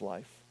righteous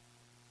life,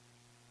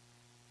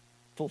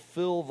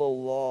 fulfill the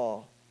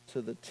law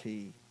to the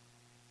T,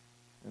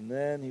 and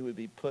then He would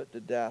be put to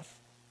death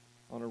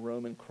on a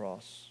Roman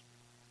cross,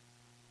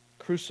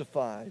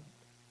 crucified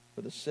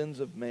for the sins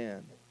of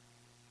man,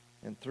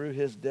 and through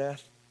His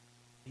death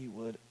He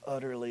would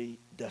utterly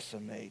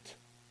decimate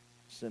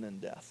sin and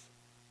death,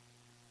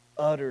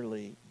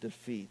 utterly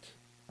defeat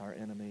our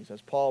enemies.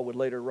 As Paul would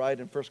later write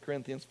in 1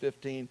 Corinthians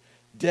 15,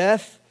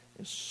 death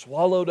is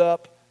swallowed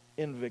up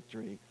in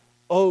victory.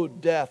 O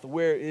death,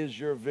 where is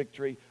your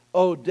victory?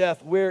 O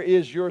death, where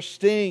is your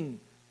sting?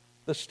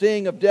 The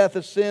sting of death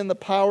is sin. The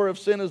power of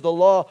sin is the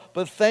law.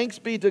 But thanks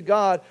be to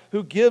God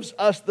who gives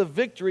us the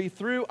victory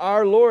through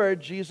our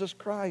Lord Jesus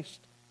Christ.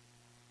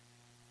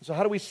 So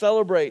how do we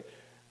celebrate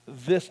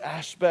this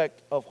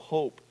aspect of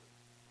hope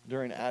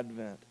during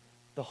Advent?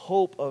 The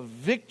hope of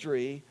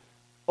victory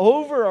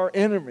over our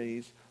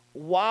enemies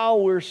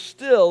while we're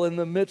still in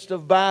the midst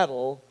of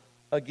battle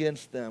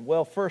against them.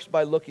 Well, first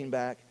by looking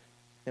back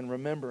and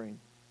remembering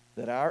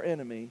that our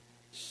enemy,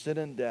 sin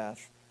and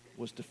death,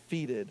 was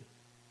defeated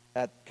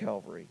at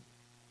Calvary.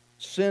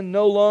 Sin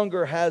no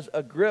longer has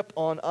a grip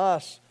on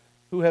us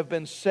who have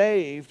been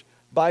saved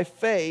by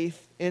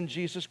faith in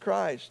Jesus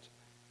Christ.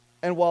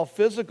 And while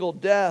physical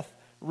death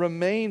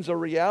remains a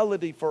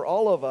reality for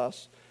all of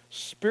us,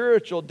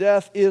 spiritual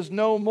death is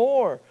no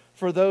more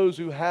for those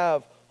who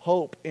have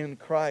hope in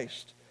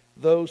Christ.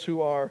 Those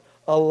who are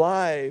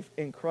alive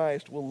in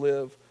Christ will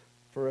live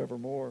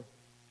forevermore.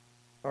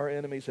 Our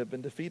enemies have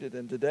been defeated,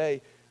 and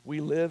today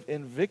we live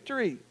in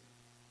victory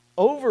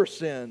over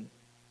sin.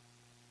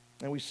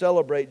 And we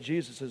celebrate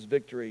Jesus'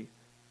 victory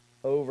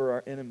over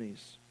our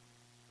enemies.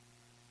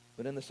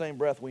 But in the same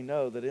breath, we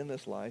know that in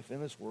this life, in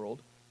this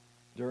world,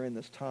 during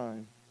this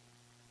time,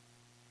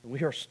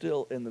 we are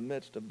still in the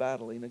midst of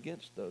battling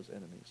against those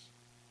enemies,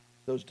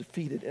 those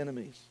defeated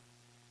enemies.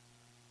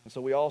 And so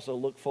we also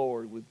look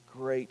forward with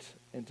great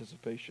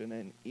anticipation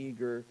and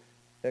eager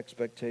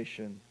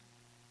expectation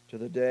to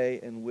the day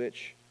in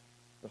which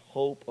the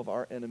hope of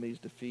our enemies'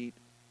 defeat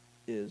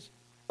is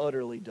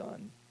utterly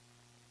done,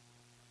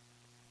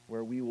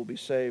 where we will be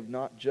saved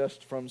not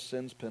just from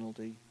sin's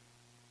penalty,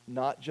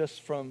 not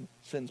just from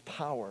sin's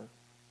power,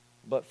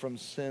 but from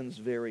sin's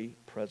very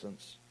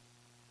presence,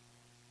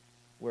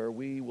 where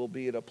we will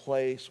be at a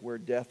place where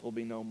death will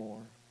be no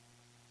more.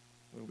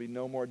 There will be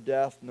no more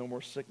death, no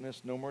more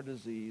sickness, no more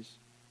disease,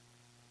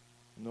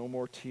 no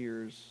more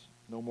tears,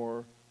 no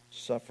more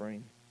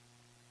suffering.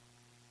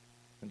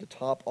 And to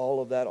top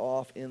all of that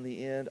off, in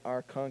the end,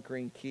 our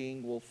conquering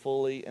king will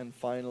fully and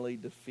finally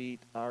defeat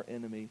our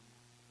enemy,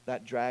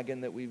 that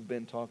dragon that we've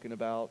been talking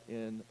about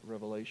in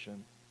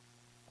Revelation.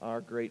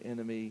 Our great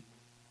enemy,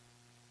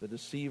 the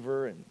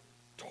deceiver and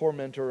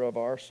tormentor of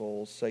our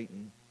souls,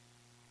 Satan.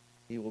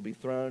 He will be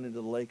thrown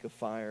into the lake of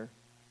fire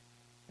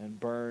and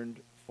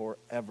burned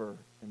forever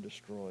and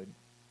destroyed.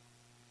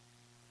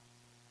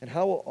 And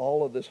how will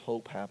all of this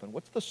hope happen?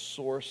 What's the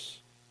source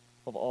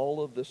of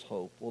all of this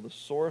hope? Well, the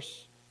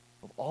source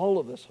of all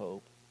of this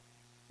hope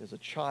is a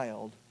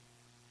child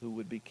who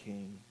would be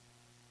king.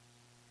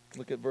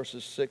 Look at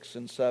verses 6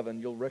 and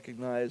 7. You'll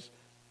recognize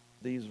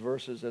these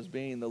verses as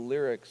being the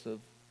lyrics of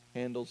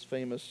Handel's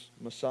famous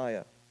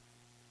Messiah.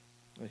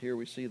 Here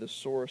we see the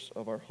source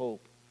of our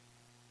hope.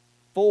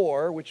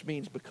 For, which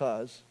means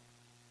because.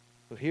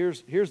 So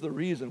here's the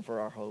reason for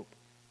our hope.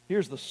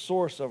 Here's the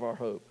source of our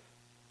hope.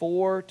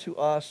 For to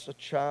us a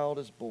child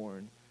is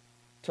born,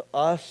 to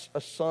us a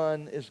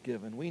son is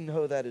given. We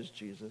know that is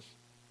Jesus.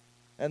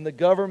 And the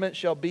government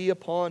shall be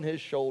upon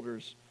his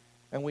shoulders.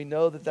 And we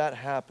know that that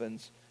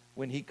happens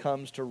when he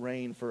comes to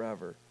reign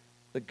forever.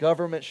 The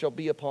government shall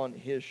be upon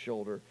his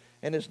shoulder.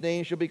 And his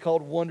name shall be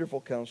called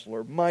Wonderful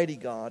Counselor, Mighty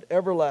God,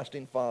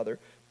 Everlasting Father,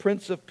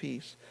 Prince of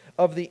Peace.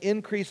 Of the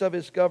increase of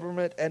his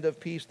government and of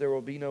peace there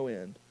will be no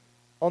end.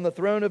 On the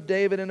throne of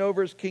David and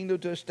over his kingdom,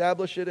 to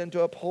establish it and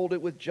to uphold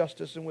it with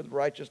justice and with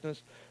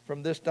righteousness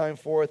from this time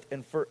forth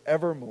and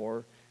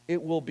forevermore.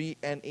 It will be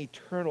an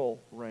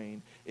eternal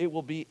reign. It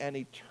will be an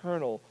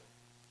eternal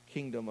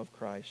kingdom of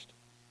Christ.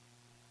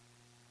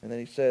 And then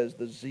he says,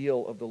 the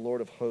zeal of the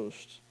Lord of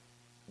hosts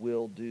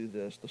will do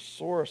this. The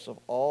source of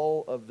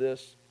all of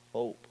this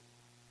hope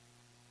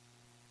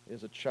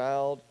is a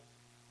child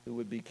who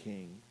would be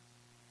king.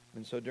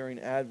 And so during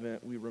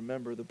Advent, we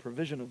remember the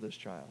provision of this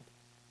child.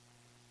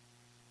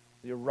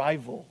 The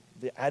arrival,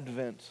 the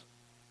advent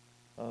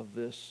of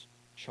this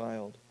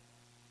child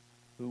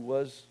who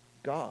was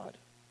God,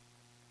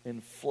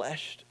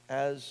 enfleshed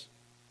as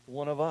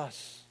one of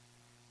us,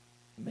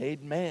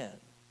 made man.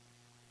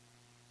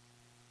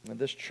 And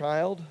this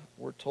child,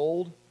 we're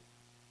told,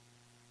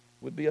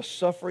 would be a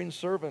suffering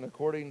servant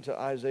according to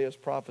Isaiah's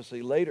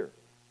prophecy later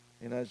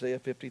in Isaiah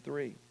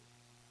 53,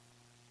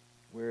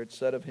 where it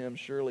said of him,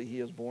 surely he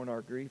has borne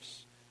our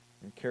griefs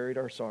and carried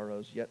our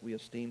sorrows, yet we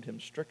esteemed him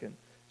stricken,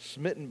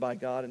 smitten by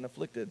God and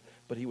afflicted.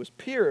 But he was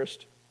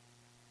pierced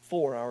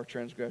for our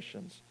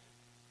transgressions.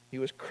 He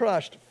was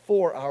crushed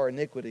for our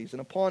iniquities. And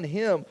upon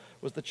him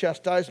was the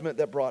chastisement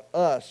that brought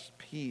us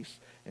peace.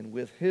 And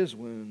with his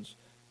wounds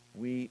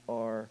we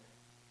are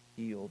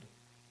healed.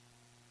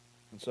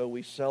 And so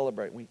we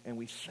celebrate and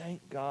we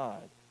thank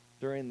God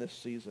during this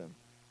season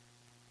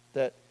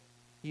that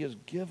he has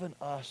given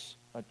us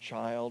a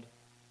child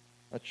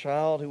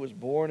who was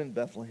born in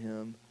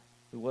Bethlehem,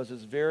 who was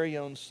his very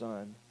own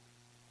son,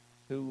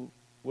 who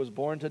was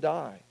born to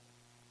die,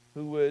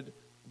 who would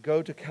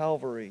go to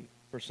Calvary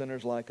for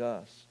sinners like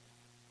us.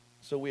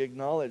 So we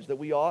acknowledge that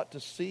we ought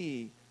to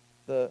see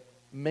the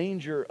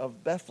manger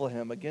of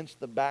Bethlehem against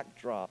the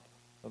backdrop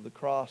of the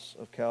cross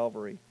of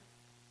Calvary,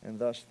 and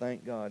thus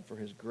thank God for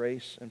his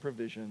grace and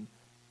provision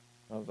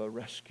of a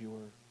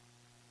rescuer,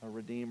 a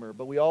redeemer.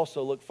 But we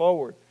also look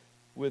forward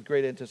with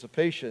great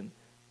anticipation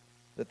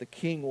that the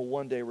king will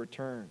one day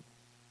return,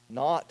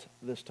 not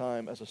this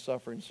time as a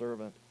suffering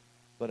servant,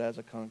 but as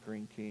a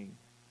conquering king.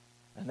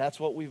 And that's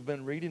what we've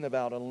been reading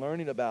about and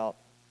learning about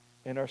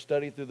in our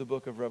study through the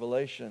book of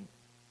Revelation,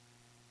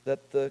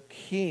 that the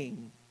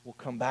king will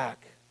come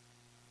back,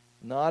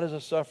 not as a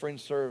suffering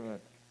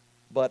servant,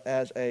 but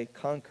as a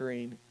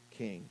conquering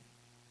king.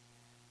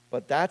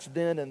 But that's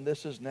then and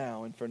this is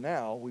now, and for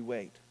now we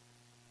wait.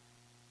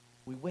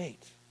 We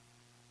wait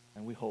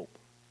and we hope.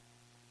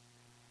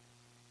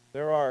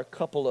 There are a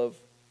couple of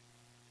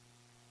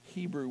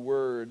Hebrew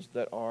words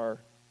that are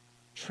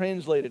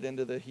translated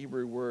into the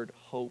Hebrew word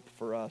hope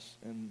for us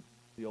in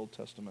the Old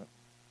Testament.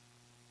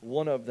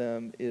 One of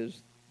them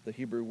is the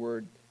Hebrew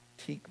word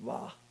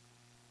tikvah.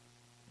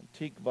 And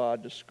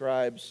tikvah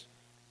describes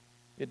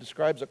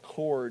a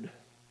cord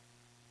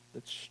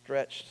that's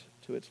stretched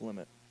to its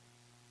limit.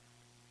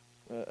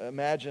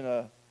 Imagine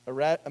a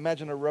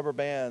rubber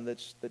band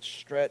that's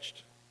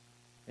stretched,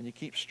 and you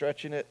keep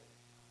stretching it,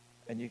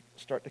 and you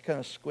start to kind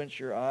of squint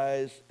your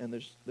eyes, and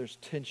there's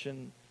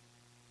tension.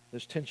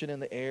 There's tension in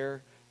the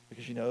air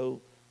because you know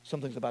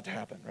something's about to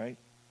happen, right?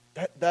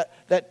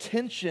 That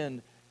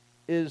tension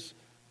is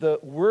the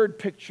word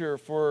picture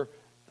for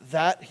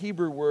that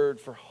Hebrew word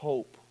for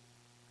hope.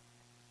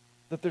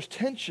 That there's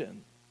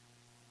tension.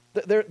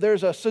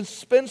 There's a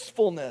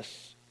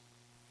suspensefulness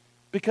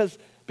because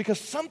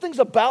something's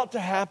about to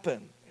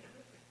happen.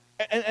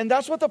 And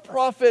that's what the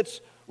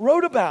prophets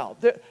wrote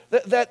about.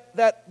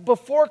 That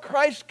before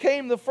Christ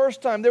came the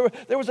first time,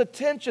 there was a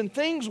tension.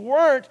 Things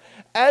weren't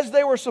as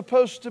they were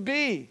supposed to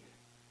be.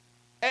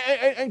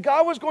 And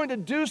God was going to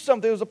do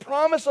something. There was a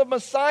promise of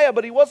Messiah,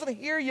 but he wasn't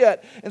here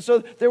yet. And so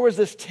there was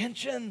this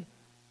tension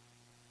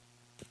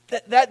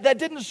that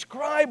didn't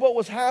describe what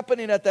was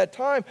happening at that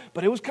time,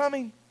 but it was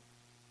coming.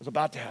 It was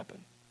about to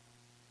happen.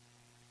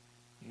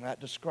 And that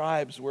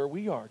describes where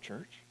we are,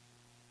 church.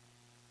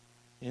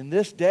 In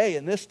this day,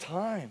 in this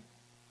time,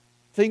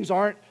 things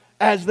aren't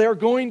as they're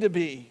going to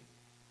be.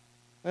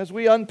 As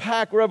we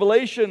unpack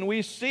Revelation,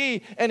 we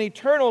see an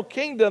eternal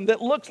kingdom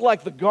that looks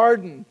like the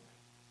garden.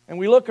 And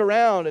we look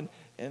around,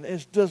 and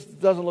it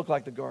doesn't look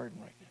like the garden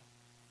right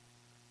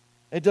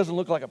now. It doesn't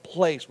look like a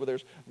place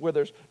where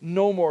there's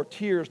no more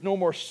tears, no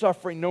more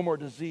suffering, no more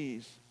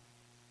disease.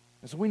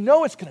 And so we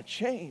know it's going to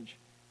change.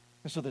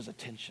 And so there's a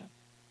tension.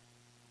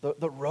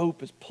 The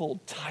rope is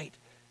pulled tight,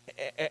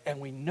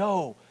 and we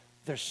know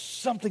there's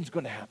something's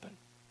going to happen.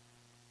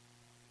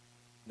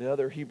 The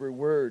other Hebrew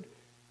word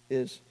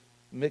is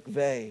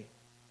mikveh.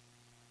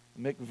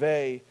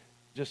 Mikveh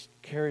just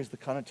carries the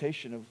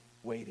connotation of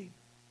waiting.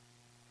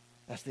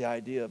 That's the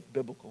idea of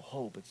biblical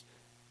hope. It's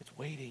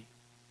waiting.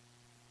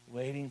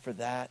 Waiting for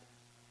that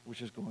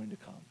which is going to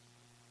come.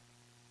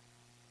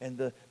 And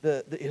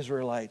the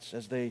Israelites,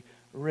 as they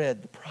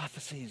read the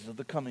prophecies of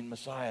the coming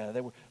Messiah,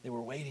 they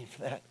were waiting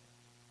for that.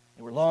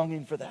 They were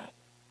longing for that.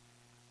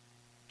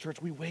 Church,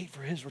 we wait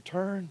for His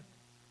return.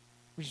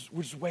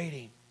 We're just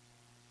waiting.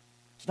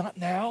 It's not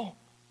now.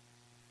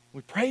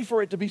 We pray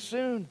for it to be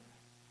soon.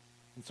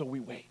 And so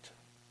we wait.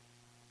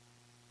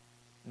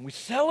 And we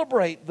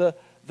celebrate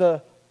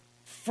the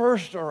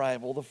first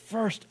arrival, the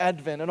first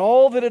advent, and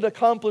all that it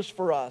accomplished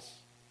for us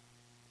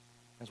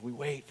as we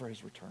wait for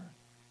His return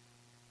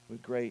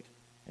with great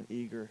and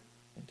eager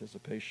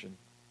anticipation.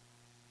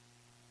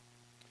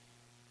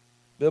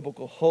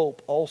 Biblical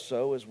hope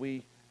also, as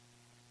we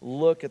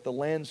look at the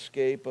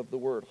landscape of the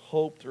word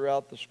hope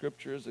throughout the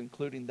Scriptures,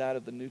 including that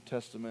of the New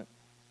Testament,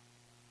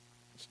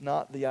 it's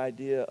not the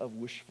idea of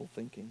wishful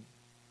thinking.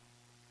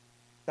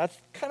 That's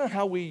kind of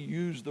how we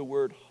use the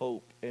word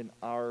hope in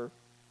our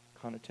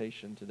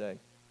connotation today.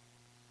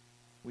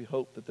 We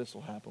hope that this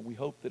will happen. We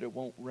hope that it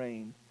won't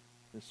rain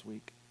this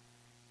week.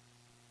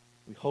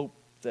 We hope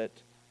that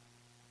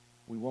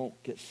we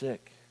won't get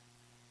sick.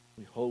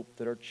 We hope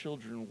that our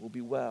children will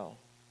be well.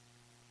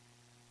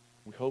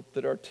 We hope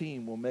that our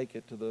team will make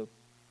it to the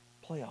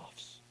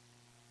playoffs.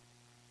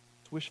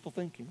 It's wishful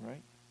thinking,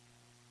 right?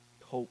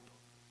 Hope.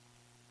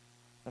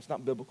 That's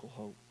not biblical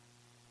hope.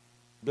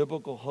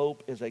 Biblical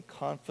hope is a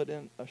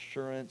confident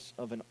assurance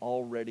of an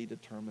already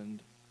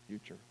determined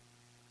future.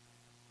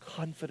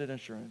 Confident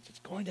assurance. It's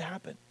going to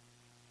happen.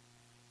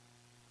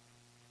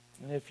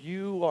 And if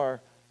you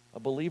are a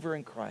believer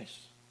in Christ,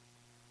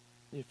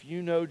 if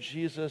you know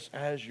Jesus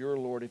as your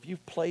Lord, if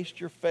you've placed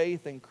your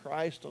faith in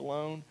Christ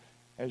alone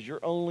as your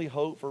only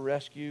hope for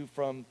rescue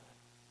from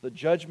the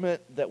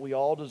judgment that we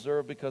all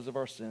deserve because of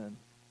our sin,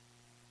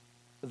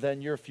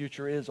 then your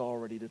future is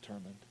already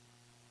determined.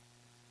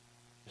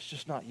 It's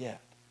just not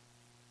yet.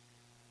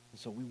 And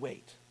so we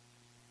wait.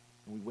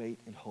 And we wait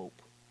in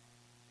hope.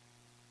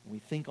 And we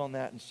think on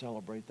that and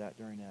celebrate that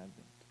during Advent.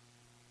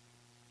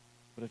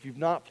 But if you've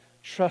not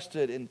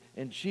trusted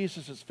in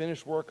Jesus'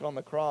 finished work on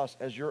the cross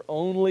as your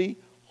only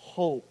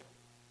hope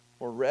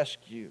for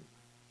rescue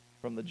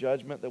from the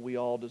judgment that we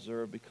all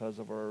deserve because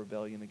of our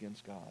rebellion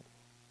against God,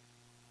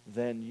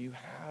 then you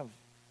have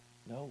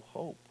no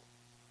hope.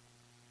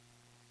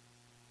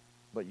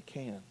 But you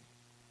can.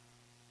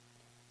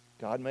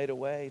 God made a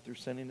way through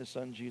sending His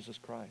Son, Jesus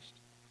Christ.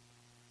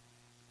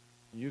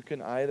 You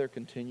can either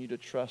continue to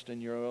trust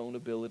in your own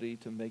ability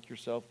to make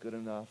yourself good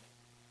enough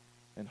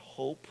and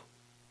hope,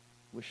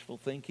 wishful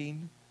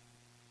thinking,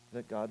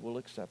 that God will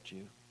accept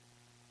you.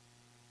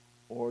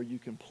 Or you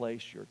can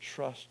place your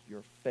trust,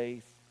 your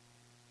faith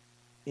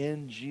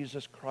in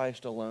Jesus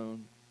Christ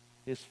alone,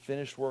 His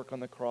finished work on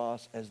the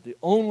cross as the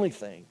only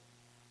thing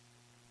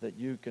that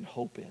you can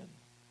hope in.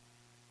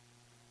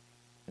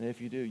 And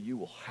if you do, you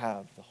will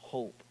have the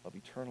hope of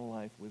eternal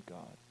life with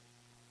God.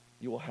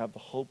 You will have the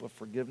hope of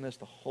forgiveness,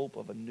 the hope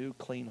of a new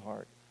clean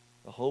heart,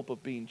 the hope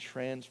of being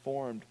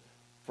transformed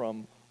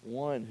from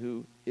one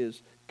who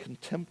is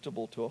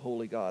contemptible to a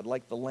holy God,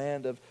 like the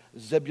land of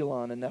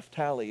Zebulun and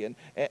Naphtali,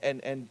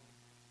 and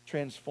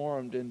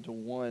transformed into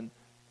one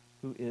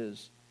who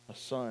is a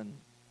son,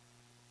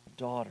 a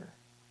daughter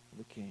of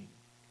the King.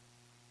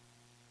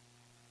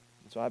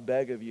 And so I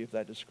beg of you, if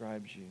that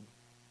describes you,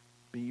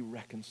 be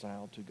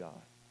reconciled to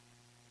God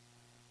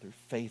through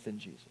faith in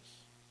Jesus.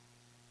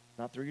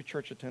 Not through your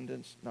church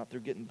attendance, not through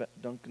getting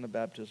dunked in the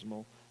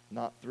baptismal,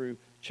 not through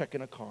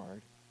checking a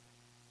card,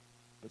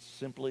 but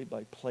simply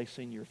by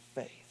placing your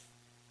faith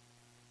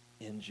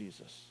in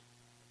Jesus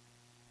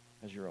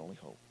as your only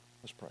hope.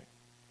 Let's pray.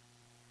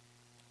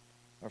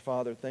 Our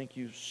Father, thank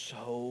you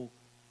so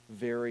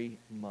very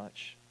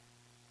much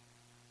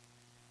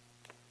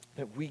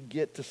that we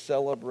get to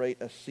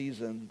celebrate a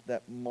season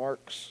that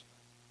marks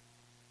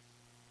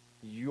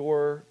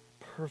your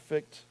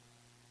perfect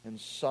and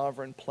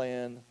sovereign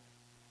plan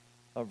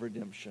of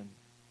redemption.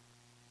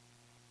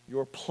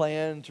 Your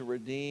plan to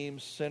redeem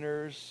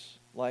sinners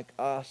like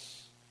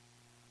us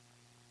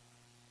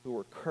who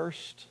were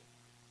cursed,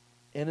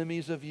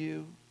 enemies of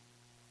you,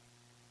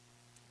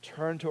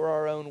 turned to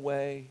our own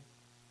way,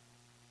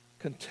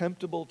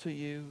 contemptible to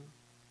you,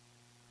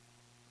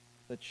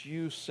 that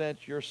you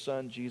sent your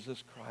Son,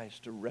 Jesus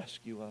Christ, to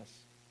rescue us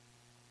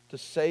to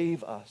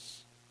save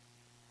us.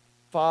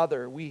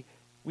 Father, we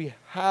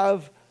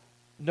have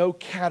no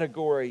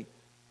category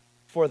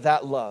for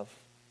that love.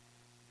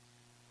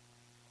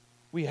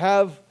 We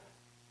have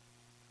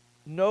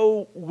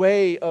no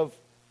way of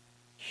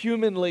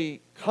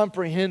humanly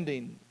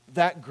comprehending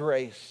that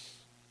grace.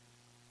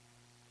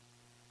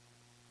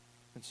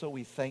 And so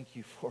we thank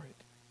you for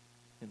it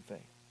in faith.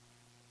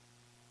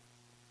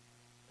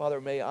 Father,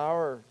 may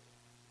our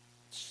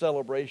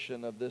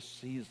celebration of this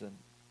season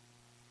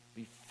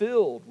be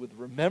filled with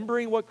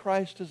remembering what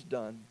Christ has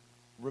done,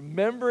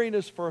 remembering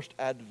His first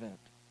advent,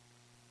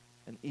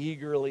 and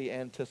eagerly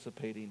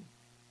anticipating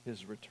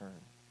His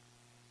return.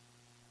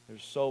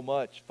 There's so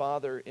much,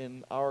 Father,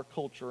 in our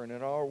culture and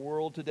in our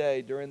world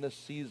today during this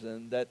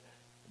season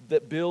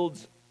that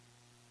builds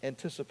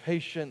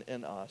anticipation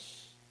in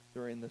us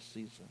during this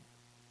season.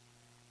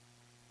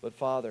 But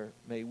Father,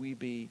 may we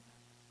be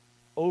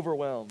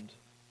overwhelmed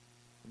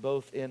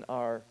both in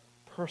our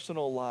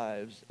personal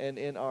lives and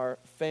in our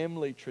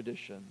family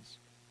traditions.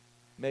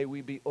 May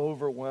we be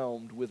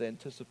overwhelmed with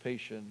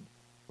anticipation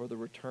for the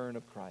return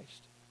of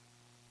Christ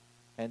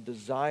and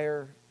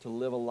desire to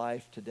live a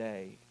life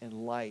today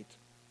in light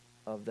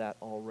of that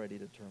already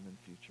determined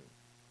future.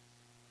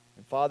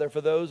 And Father,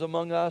 for those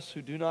among us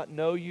who do not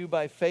know you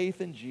by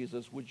faith in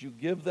Jesus, would you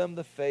give them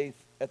the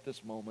faith at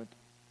this moment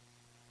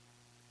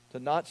to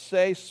not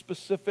say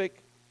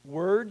specific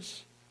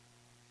words,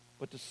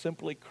 but to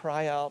simply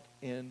cry out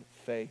in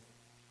faith,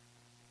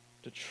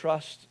 to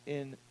trust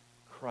in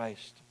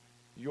Christ,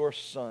 your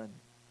Son,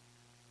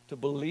 to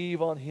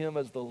believe on Him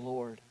as the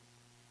Lord,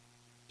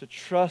 to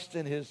trust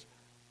in His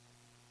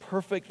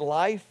perfect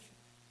life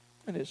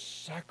and His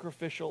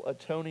sacrificial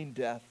atoning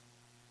death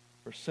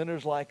for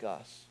sinners like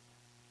us,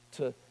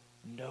 to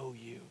know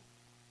you.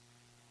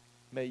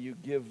 May you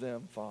give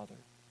them, Father,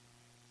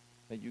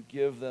 may you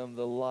give them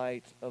the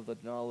light of the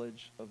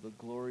knowledge of the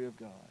glory of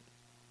God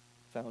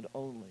found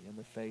only in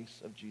the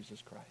face of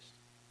Jesus Christ.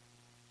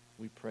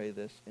 We pray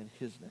this in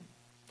His name.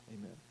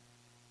 Amen.